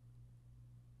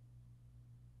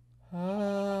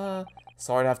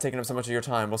 Sorry to have taken up so much of your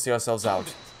time. We'll see ourselves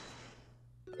out.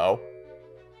 Oh?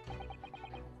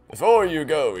 Before you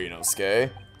go,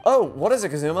 Inosuke, Oh, what is it,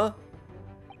 Kazuma?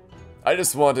 I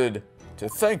just wanted to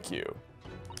thank you.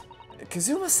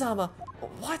 Kazuma-sama,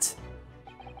 what?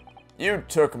 You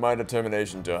took my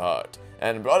determination to heart,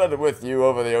 and brought it with you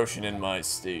over the ocean in my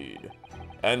steed.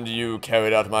 And you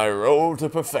carried out my role to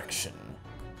perfection.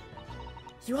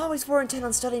 You always were intent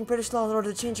on studying British law in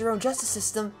order to change your own justice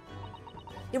system.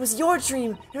 It was your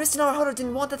dream, and Mr. Naruhodo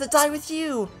didn't want that to die with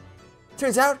you.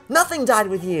 Turns out, nothing died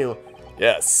with you.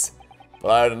 Yes,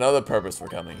 but I had another purpose for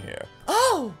coming here.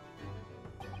 Oh!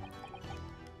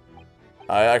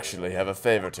 I actually have a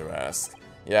favor to ask.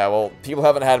 Yeah, well, people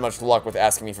haven't had much luck with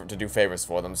asking me to do favors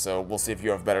for them, so we'll see if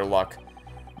you have better luck.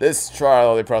 This trial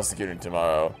I'll be prosecuting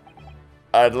tomorrow.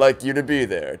 I'd like you to be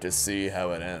there to see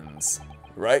how it ends.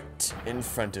 Right in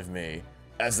front of me,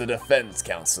 as the defense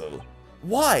counsel.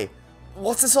 Why?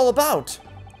 What's this all about?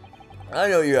 I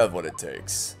know you have what it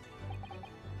takes.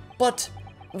 But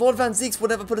Lord Van Zeeks would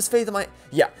never put his faith in my...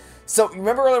 Yeah, so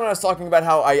remember earlier when I was talking about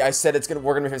how I said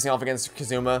we're gonna be facing off against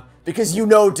Kazuma? Because you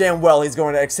know damn well he's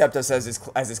going to accept us as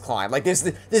his client. Like,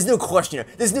 there's no question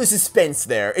here. There's no suspense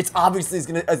there. It's obviously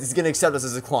he's gonna accept us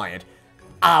as a client.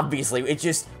 Obviously,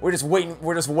 we're just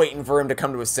waiting for him to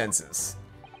come to his senses.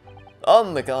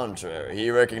 On the contrary,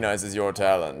 he recognizes your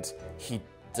talent. He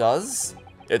does?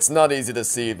 It's not easy to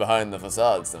see behind the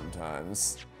facade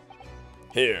sometimes.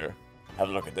 Here, have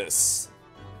a look at this.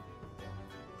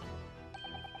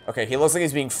 Okay, he looks like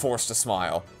he's being forced to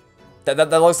smile. That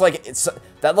looks like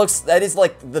that is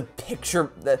like the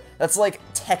picture that's like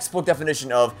textbook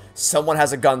definition of someone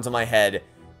has a gun to my head,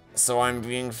 so I'm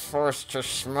being forced to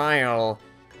smile.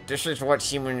 This is what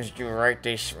humans do, right?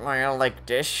 They smile like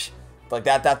this. Like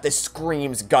that this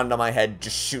screams gun to my head,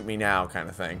 just shoot me now kind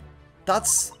of thing.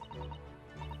 That's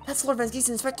Lord Van Zeeks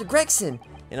and Inspector Gregson,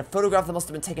 in a photograph that must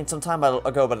have been taken some time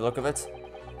ago by the look of it.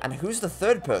 And who's the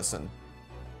third person?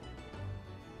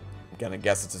 I'm gonna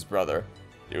guess it's his brother.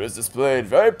 He was displayed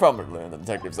very prominently in the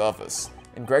detective's office.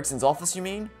 In Gregson's office, you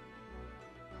mean?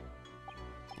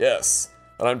 Yes.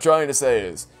 What I'm trying to say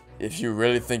is, if you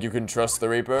really think you can trust the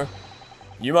Reaper,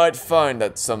 you might find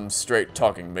that some straight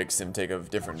talking makes him take a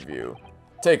different view.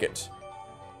 Take it.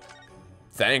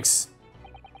 Thanks.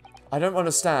 I don't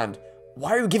understand.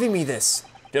 Why are you giving me this?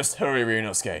 Just hurry,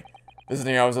 Ryunosuke.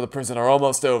 Visiting hours of the prison are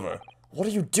almost over. What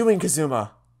are you doing,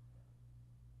 Kazuma?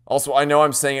 Also, I know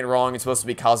I'm saying it wrong. It's supposed to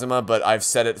be Kazuma, but I've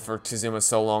said it for Kazuma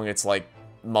so long, it's like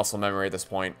muscle memory at this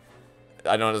point.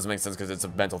 I know it doesn't make sense because it's a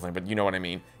mental thing, but you know what I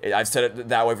mean. I've said it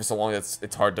that way for so long,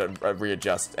 it's hard to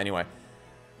readjust. Anyway.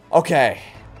 Okay.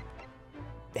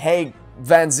 Hey,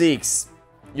 Van Zeeks.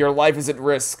 Your life is at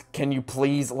risk. Can you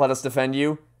please let us defend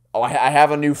you? Oh, I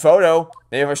have a new photo.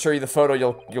 Maybe if I show you the photo,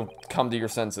 you'll come to your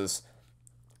senses.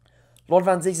 Lord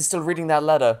Van Zeeks is still reading that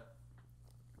letter.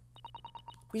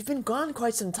 We've been gone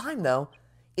quite some time, though.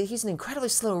 He's an incredibly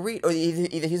slow reader, or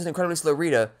either he's an incredibly slow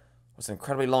reader, or it's an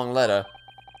incredibly long letter.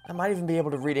 I might even be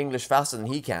able to read English faster than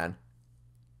he can.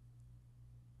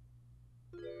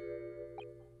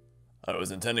 I was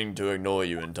intending to ignore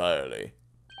you entirely.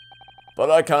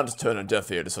 But I can't turn a deaf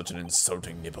ear to such an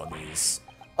insulting Nipponese.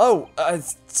 Oh,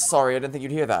 sorry, I didn't think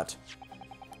you'd hear that.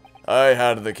 I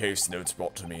had the case notes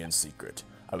brought to me in secret.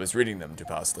 I was reading them to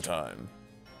pass the time.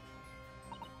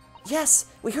 Yes,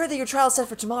 we heard that your trial's set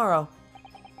for tomorrow.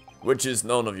 Which is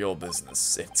none of your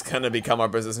business. It's gonna become our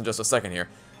business in just a second here.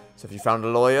 So if you found a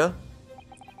lawyer?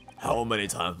 How many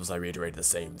times must I reiterate the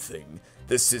same thing?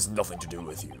 This is nothing to do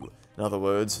with you. In other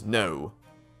words, no.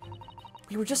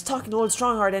 We were just talking to Lord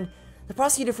Strongheart, and the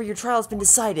prosecutor for your trial has been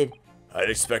decided.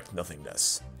 I'd expect nothing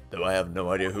less, though I have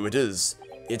no idea who it is.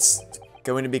 It's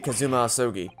going to be Kazuma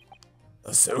Asogi.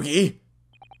 Asogi?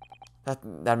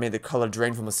 That made the color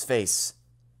drain from his face.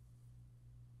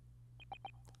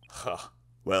 Huh.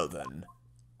 Well then.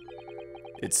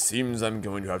 It seems I'm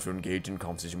going to have to engage in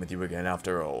conversation with you again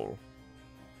after all.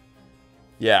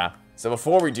 Yeah. So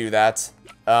before we do that,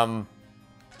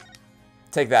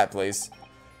 take that, please.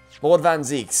 Lord Van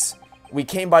Zeeks, we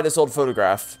came by this old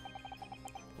photograph.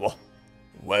 What?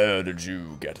 Where did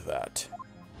you get that?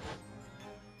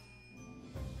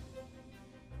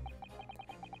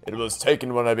 It was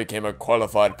taken when I became a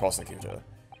qualified prosecutor.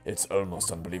 It's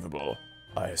almost unbelievable.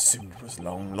 I assumed it was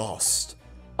long lost.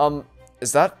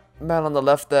 Is that man on the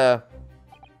left there?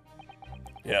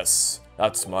 Yes,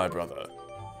 that's my brother.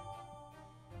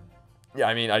 Yeah,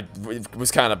 I mean, it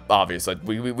was kind of obvious. Like,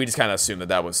 we just kind of assumed that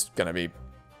that was gonna be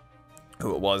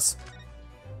who it was.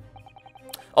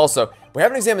 Also, we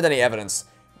haven't examined any evidence.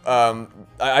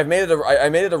 I made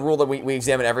it a rule that we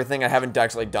examine everything. I haven't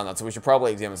actually done that, so we should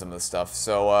probably examine some of this stuff.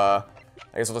 So, I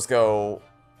guess we'll just go...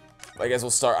 I guess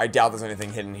we'll start... I doubt there's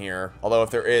anything hidden here. Although, if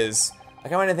there is... I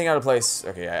can't find anything out of place.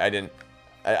 Okay, I didn't...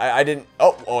 I didn't...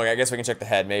 Oh, I guess we can check the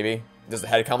head, maybe. Does the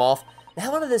head come off? The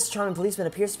helmet of this charming policeman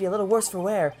appears to be a little worse for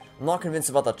wear. I'm not convinced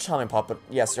about the charming part, but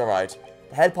yes, you're right.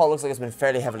 The head part looks like it's been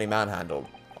fairly heavily manhandled.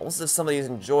 Almost as if somebody has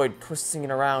enjoyed twisting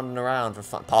it around and around for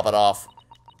fun. Pop it off.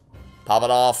 Pop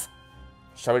it off.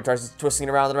 Shall we try twisting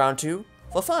it around and around too?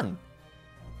 For fun.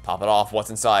 Pop it off. What's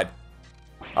inside?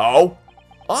 Oh?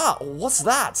 Ah, what's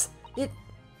that? It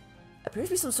appears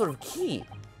to be some sort of key.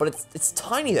 But it's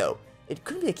tiny though. It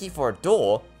couldn't be a key for a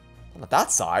door. Not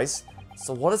that size.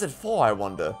 So what is it for, I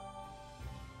wonder?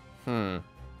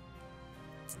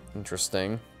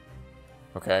 Interesting.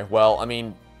 Okay, well, I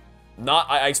mean,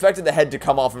 I expected the head to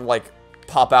come off and, like,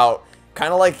 pop out.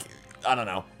 Kind of like, I don't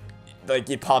know. Like,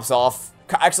 it pops off.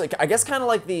 Actually, I guess kind of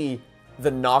like the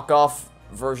knockoff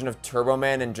version of Turbo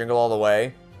Man in Jingle All the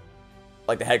Way.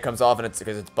 Like, the head comes off and it's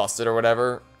because it's busted or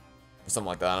whatever. Or something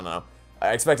like that, I don't know.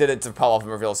 I expected it to pop off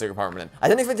and reveal a secret compartment. I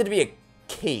didn't expect it to be a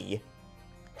key.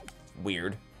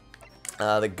 Weird.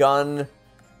 The gun.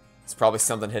 There's probably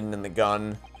something hidden in the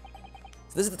gun.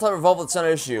 So this is the type of revolver that's on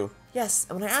issue. Yes,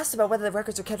 and when I asked about whether the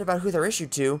records are kept about who they're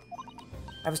issued to,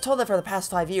 I was told that for the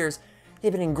past 5 years,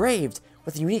 they've been engraved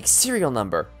with a unique serial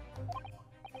number.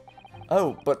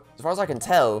 Oh, but as far as I can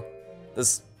tell,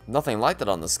 there's nothing like that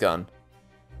on this gun.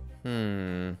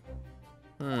 How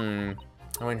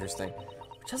interesting.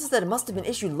 Which tells us that it must have been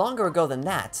issued longer ago than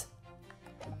that.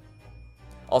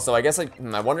 Also, I guess I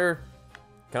wonder,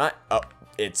 can I, oh,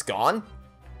 it's gone?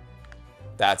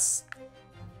 That's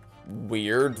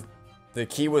weird. The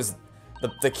key was,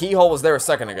 the keyhole was there a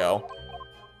second ago.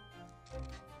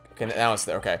 Okay, now it's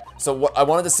there, okay. So what, I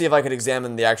wanted to see if I could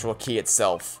examine the actual key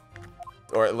itself.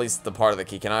 Or at least the part of the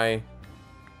key. Can I?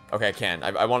 Okay, I can.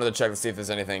 I wanted to check to see if there's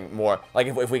anything more. Like,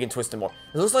 if we can twist it more.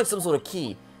 It looks like some sort of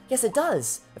key. Yes, it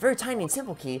does. A very tiny and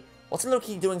simple key. What's a little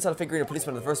key doing inside a figurine of a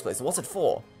policeman in the first place? And what's it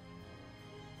for?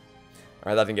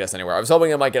 Alright, that didn't get us anywhere. I was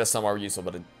hoping it might get us somewhere useful,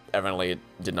 but evidently it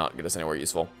did not get us anywhere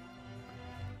useful.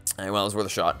 Anyway, well, it was worth a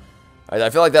shot. I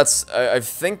feel like that's... I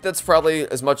think that's probably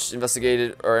as much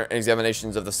investigated or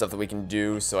examinations of the stuff that we can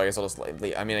do, so I guess I'll just...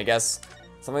 I mean, I guess...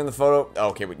 Something in the photo... Oh,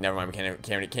 okay, wait, never mind. We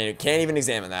can't even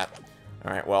examine that.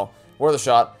 Alright, well, worth a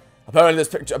shot. Apparently this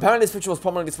picture was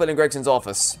prominently displayed in Gregson's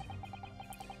office.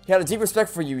 He had a deep respect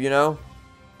for you, you know?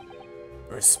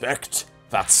 Respect?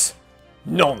 That's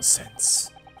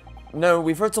nonsense. No,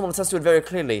 we've heard someone attest to it very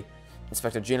clearly.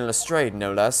 Inspector Gina Lestrade,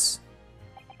 no less.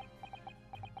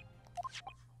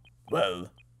 Well,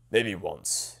 maybe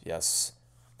once, yes.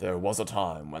 There was a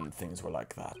time when things were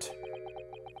like that.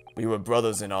 We were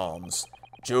brothers in arms,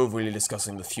 jovially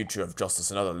discussing the future of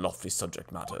justice and other lofty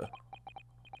subject matter.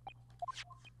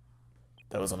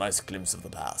 There was a nice glimpse of the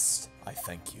past. I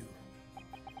thank you.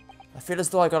 I feel as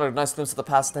though I got a nice glimpse of the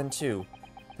past then, too.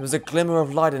 There was a glimmer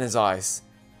of light in his eyes,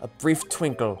 a brief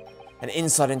twinkle, an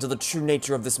insight into the true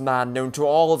nature of this man known to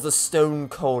all of the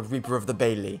stone-cold Reaper of the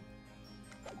Bailey.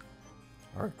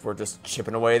 We're just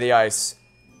chipping away the ice.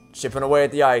 Chipping away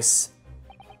at the ice.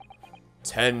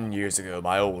 10 years ago,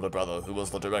 my older brother, who was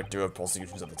the director of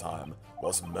prosecutions at the time,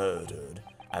 was murdered,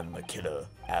 and the killer,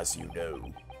 as you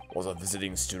know, was a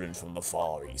visiting student from the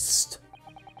Far East.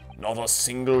 Not a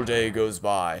single day goes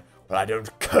by when I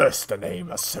don't curse the name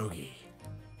Asogi.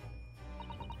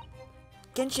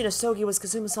 Genshin Asogi was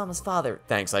Kazuma-sama's father.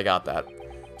 Thanks, I got that.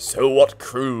 So what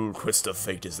cruel twist of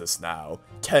fate is this now?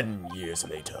 10 years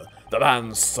later, the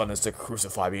man's son is to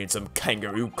crucify me in some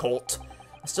kangaroo court?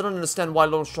 I still don't understand why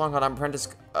Lone Stronghold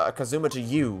apprenticed Kazuma to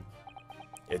you.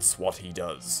 It's what he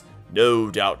does. No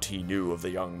doubt he knew of the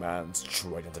young man's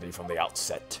true identity from the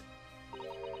outset.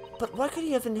 But what could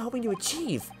he have been hoping to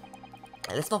achieve?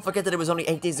 And let's not forget that it was only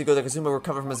 8 days ago that Kazuma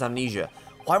recovered from his amnesia.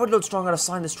 Why would Lord Stronghart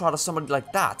assign this trial to somebody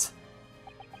like that?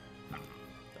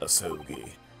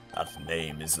 Asogi. That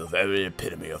name is the very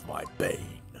epitome of my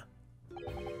bane.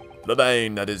 The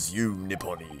bane that is you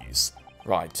Nipponese.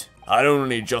 Right. I'd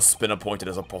only just been appointed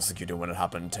as a prosecutor when it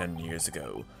happened 10 years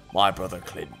ago. My brother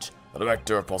Clint, the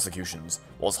director of prosecutions,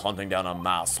 was hunting down a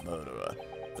mass murderer.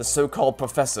 The so-called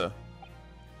professor.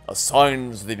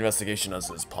 Assigned to the investigation as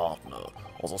his partner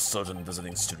was a certain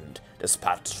visiting student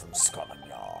dispatched from Scotland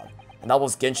Yard. And that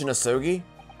was Genshin Asogi?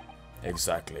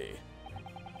 Exactly.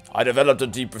 I developed a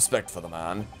deep respect for the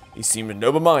man. He seemed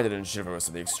noble-minded and chivalrous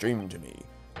in the extreme to me,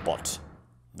 but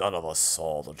none of us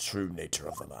saw the true nature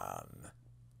of the man.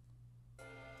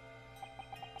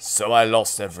 So I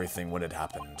lost everything when it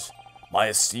happened. My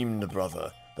esteemed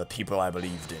brother, the people I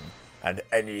believed in, and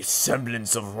any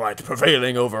semblance of right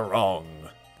prevailing over wrong.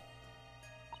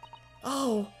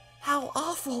 Oh, how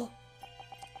awful.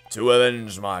 To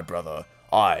avenge my brother,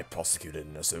 I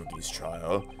prosecuted Nasogi's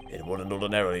trial. It wouldn't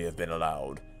ordinarily have been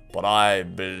allowed, but I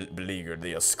beleaguered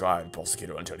the ascribed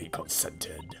prosecutor until he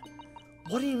consented.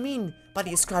 What do you mean by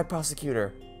the ascribed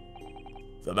prosecutor?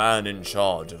 The man in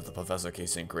charge of the Professor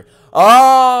case inquiry.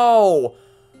 Oh!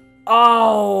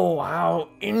 Oh, how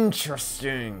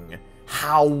interesting.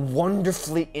 How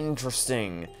wonderfully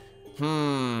interesting.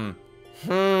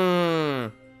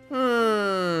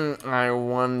 I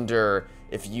wonder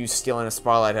if you stealing a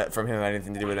spotlight from him had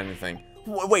anything to do with anything.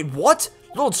 Wait, what?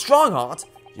 Lord Stronghart?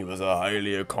 He was a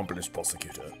highly accomplished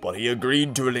prosecutor, but he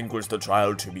agreed to relinquish the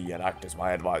trial to me and act as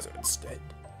my advisor instead.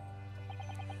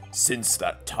 Since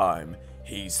that time,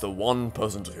 he's the one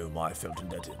person to whom I felt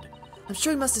indebted. I'm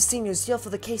sure he must have seen your zeal for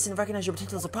the case and recognized your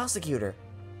potential as a prosecutor.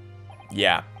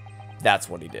 Yeah, that's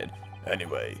what he did.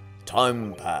 Anyway,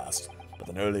 time passed, but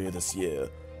then earlier this year,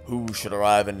 who should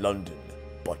arrive in London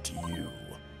but you?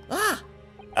 Ah!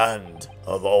 And,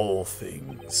 of all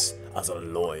things, as a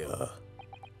lawyer.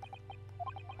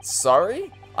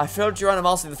 Sorry? I felt your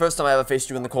animosity the first time I ever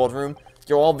faced you in the courtroom.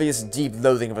 Your obvious deep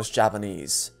loathing of us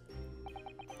Japanese.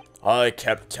 I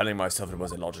kept telling myself it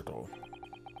was illogical.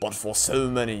 But for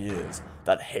so many years,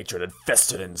 that hatred had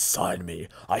festered inside me,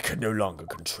 I could no longer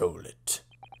control it.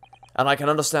 And I can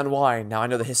understand why, now I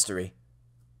know the history.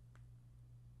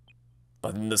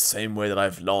 But in the same way that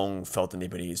I've long felt the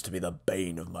Nipponese to be the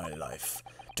bane of my life,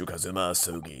 to Kazuma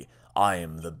Asogi, I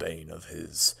am the bane of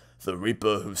his, the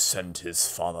reaper who sent his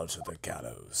father to the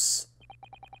gallows.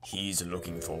 He's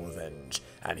looking for revenge,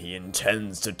 and he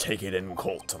intends to take it in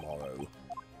court tomorrow.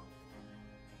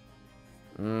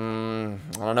 I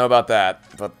don't know about that,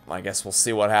 but I guess we'll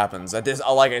see what happens. At this,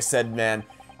 like I said, man,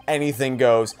 anything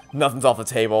goes, nothing's off the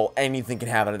table, anything can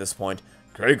happen at this point.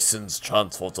 Gregson's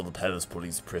transfer to the Paris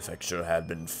Police Prefecture had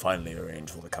been finally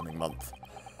arranged for the coming month.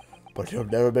 But he'll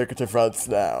never make it to France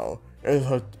now.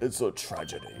 It's a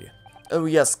tragedy. Oh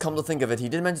yes, come to think of it, he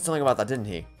did mention something about that, didn't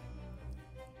he?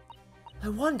 I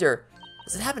wonder,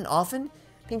 does it happen often?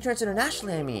 Being transferred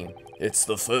internationally, I mean. It's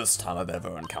the first time I've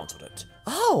ever encountered it.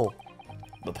 Oh!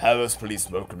 The Paris police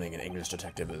welcoming an English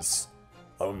detective is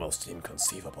almost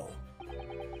inconceivable.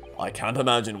 I can't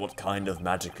imagine what kind of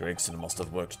magic Gregson must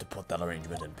have worked to put that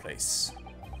arrangement in place.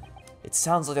 It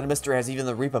sounds like a mystery has even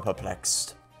the Reaper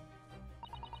perplexed.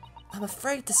 I'm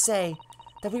afraid to say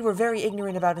that we were very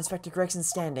ignorant about Inspector Gregson's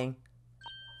standing.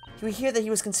 We hear that he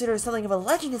was considered something of a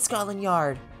legend in Scotland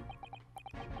Yard.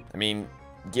 I mean,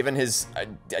 given his...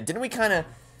 didn't we kind of...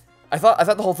 I thought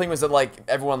the whole thing was that, like,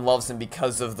 everyone loves him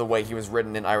because of the way he was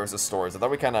written in Iris' stories. I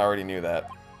thought we kind of already knew that.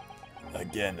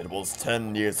 Again, it was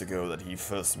 10 years ago that he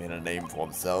first made a name for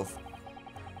himself.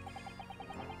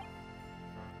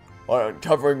 By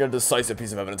uncovering a decisive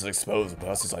piece of evidence that exposed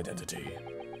Percy's identity.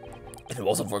 If it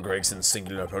wasn't for Gregson's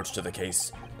singular approach to the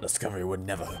case, the discovery would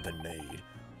never have been made.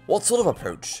 What sort of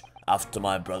approach? After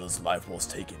my brother's life was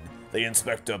taken, the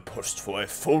inspector pushed for a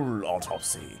full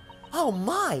autopsy. Oh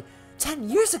my! 10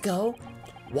 years ago?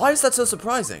 Why is that so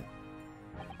surprising?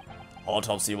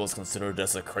 Autopsy was considered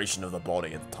desecration of the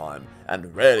body at the time,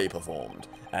 and rarely performed,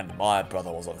 and my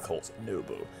brother was of course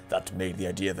noble. That made the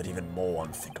idea of it even more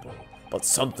unthinkable. But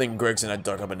something Gregson had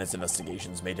dug up in his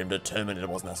investigations made him determine it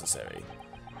was necessary.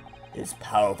 His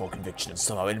powerful conviction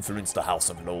somehow influenced the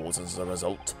House of Lords, and as a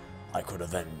result, I could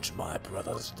avenge my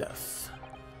brother's death.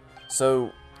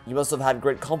 So, you must have had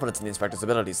great confidence in the inspector's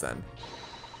abilities then.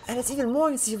 And it's even more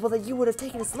conceivable that you would have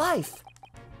taken his life.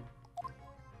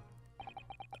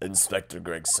 Inspector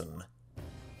Gregson.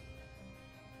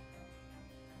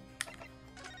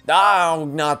 Oh,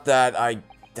 not that. I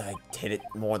hit it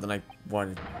more than I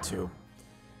wanted to.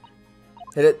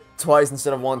 Hit it twice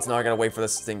instead of once, now I gotta wait for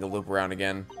this thing to loop around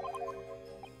again.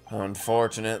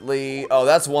 Unfortunately, oh,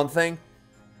 that's one thing.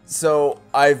 So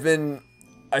I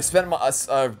spent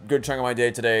a good chunk of my day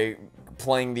today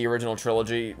playing the original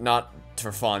trilogy, not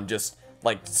for fun, just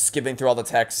like skipping through all the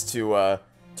text to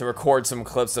record some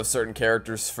clips of certain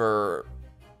characters for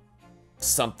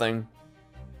something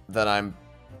that I'm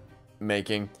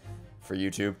making for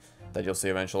YouTube that you'll see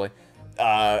eventually.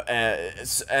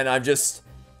 And I'm just,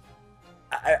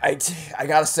 I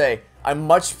gotta say, I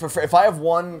much prefer, if I have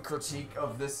one critique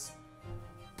of this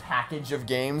package of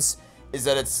games, is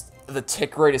that the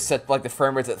tick rate is set, like the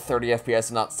frame rate's at 30 FPS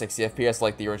and not 60 FPS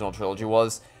like the original trilogy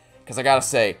was. Because I gotta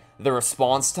say, the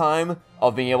response time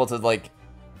of being able to, like,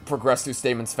 progress through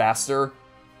statements faster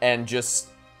and just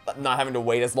not having to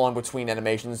wait as long between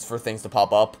animations for things to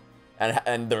pop up,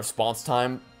 and the response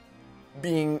time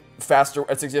being faster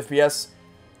at 60 FPS,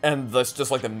 and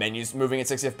just like the menus moving at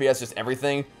 60 FPS, just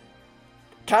everything,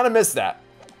 kind of missed that.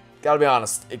 Gotta be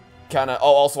honest. It kind of...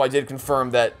 Oh, also, I did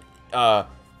confirm that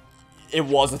it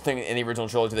was a thing in the original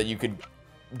trilogy that you could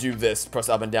do this, press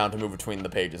up and down to move between the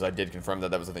pages. I did confirm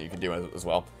that that was a thing you could do as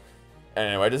well.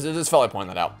 Anyway, just felt like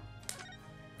pointing that out.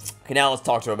 Okay, now let's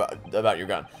talk to her about your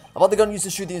gun. About the gun used to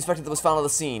shoot the inspector that was found on the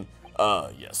scene.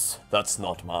 Yes. That's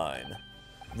not mine.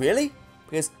 Really?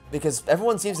 Because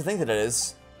everyone seems to think that it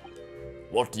is.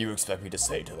 What do you expect me to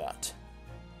say to that?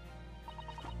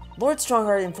 Lord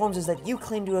Strongheart informs us that you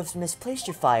claim to have misplaced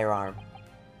your firearm.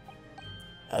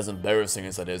 As embarrassing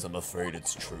as that is, I'm afraid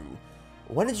it's true.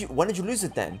 When did you lose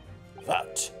it then?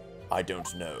 That, I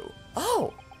don't know.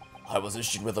 Oh! I was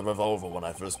issued with a revolver when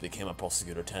I first became a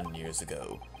prosecutor 10 years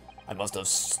ago. I must have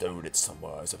stowed it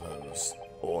somewhere, I suppose.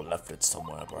 Or left it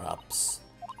somewhere, perhaps.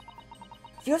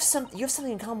 You have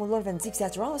something in common with Lord Van Zeeks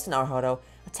after all, Mr. Naruhodo.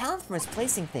 A talent for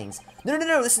misplacing things. No,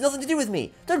 this has nothing to do with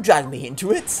me. Don't drag me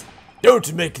into it.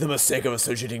 Don't make the mistake of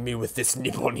associating me with this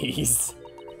Nipponese.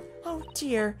 Oh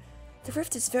dear. The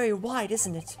rift is very wide,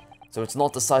 isn't it? So it's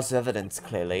not decisive evidence,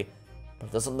 clearly. But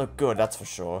it doesn't look good, that's for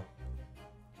sure.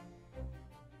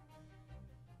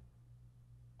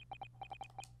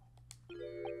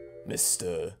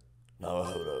 Mr.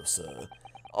 Naruhodo, sir.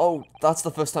 Oh, that's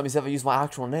the first time he's ever used my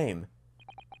actual name.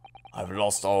 I've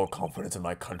lost all confidence in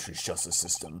my country's justice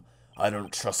system. I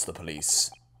don't trust the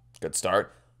police. Good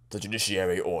start. The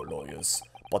judiciary or lawyers.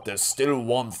 But there's still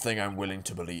one thing I'm willing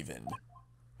to believe in.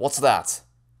 What's that?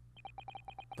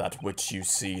 That which you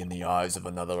see in the eyes of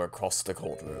another across the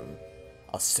courtroom.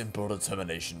 A simple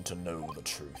determination to know the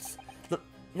truth.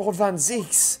 Lord Van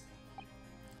Zeeks!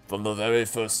 From the very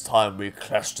first time we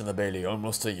clashed in the Bailey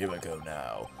almost a year ago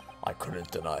now, I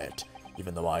couldn't deny it,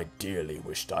 even though I dearly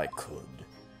wished I could.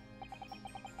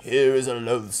 Here is a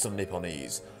loathsome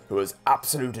Nipponese, who has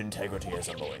absolute integrity as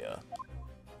a lawyer.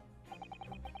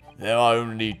 There are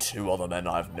only two other men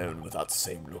I've known with that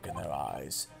same look in their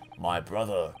eyes. My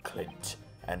brother, Clint,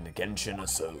 and Genshin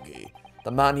Asogi.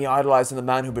 The man he idolized and the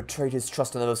man who betrayed his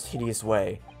trust in the most hideous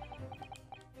way.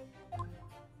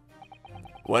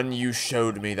 When you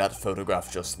showed me that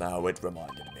photograph just now, it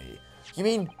reminded me. You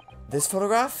mean this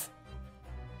photograph?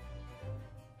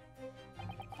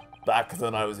 Back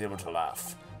then I was able to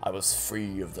laugh. I was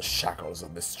free of the shackles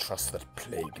of mistrust that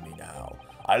plague me now.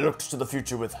 I looked to the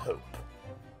future with hope.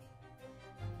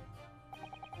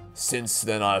 Since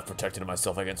then, I've protected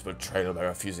myself against betrayal by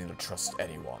refusing to trust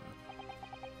anyone.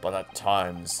 But at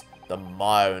times, the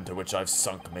mire into which I've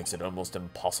sunk makes it almost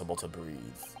impossible to breathe.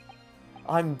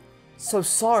 I'm so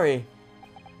sorry.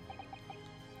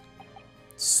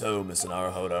 So, Mr.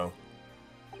 Naruhodo,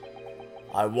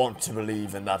 I want to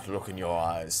believe in that look in your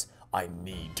eyes. I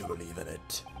need to believe in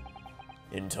it.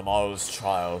 In tomorrow's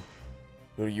trial,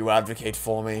 will you advocate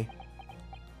for me?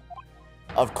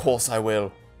 Of course I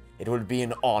will. It would be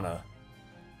an honor.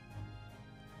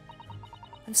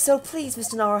 I'm so pleased,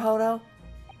 Mr. Naruhodo.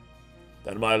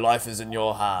 Then my life is in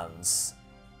your hands.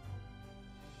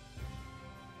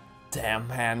 Damn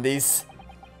handies.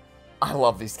 I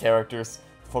love these characters.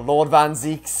 For Lord Van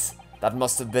Zeeks, that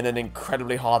must have been an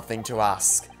incredibly hard thing to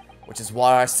ask, which is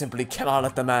why I simply cannot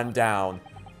let the man down.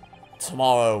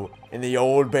 Tomorrow, in the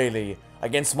Old Bailey,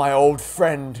 against my old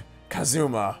friend,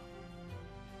 Kazuma.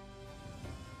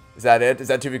 Is that it? Is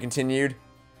that to be continued?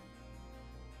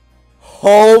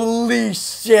 Holy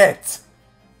shit!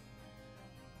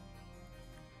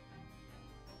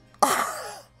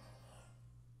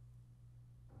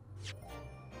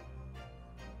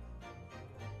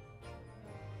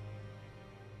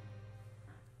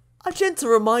 A gentle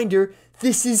reminder,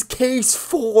 this is case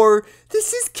 4.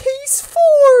 This is case 4!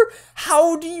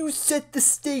 How do you set the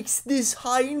stakes this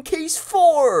high in case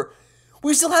 4?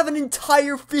 We still have an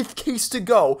entire 5th case to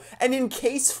go, and in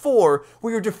case 4,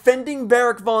 we are defending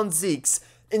Barrack Von Zeeks.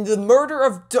 in the murder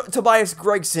of Tobias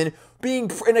Gregson,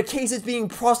 being in a case that's being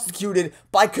prosecuted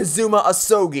by Kazuma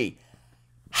Asogi.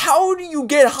 How do you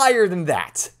get higher than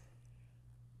that?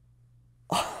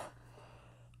 I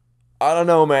don't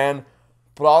know, man.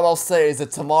 But all I'll say is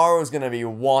that tomorrow is going to be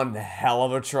one hell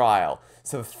of a trial.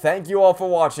 So thank you all for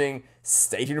watching.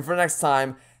 Stay tuned for next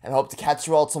time. And hope to catch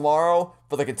you all tomorrow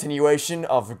for the continuation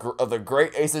of the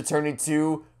Great Ace Attorney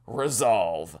 2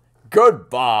 Resolve.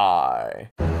 Goodbye.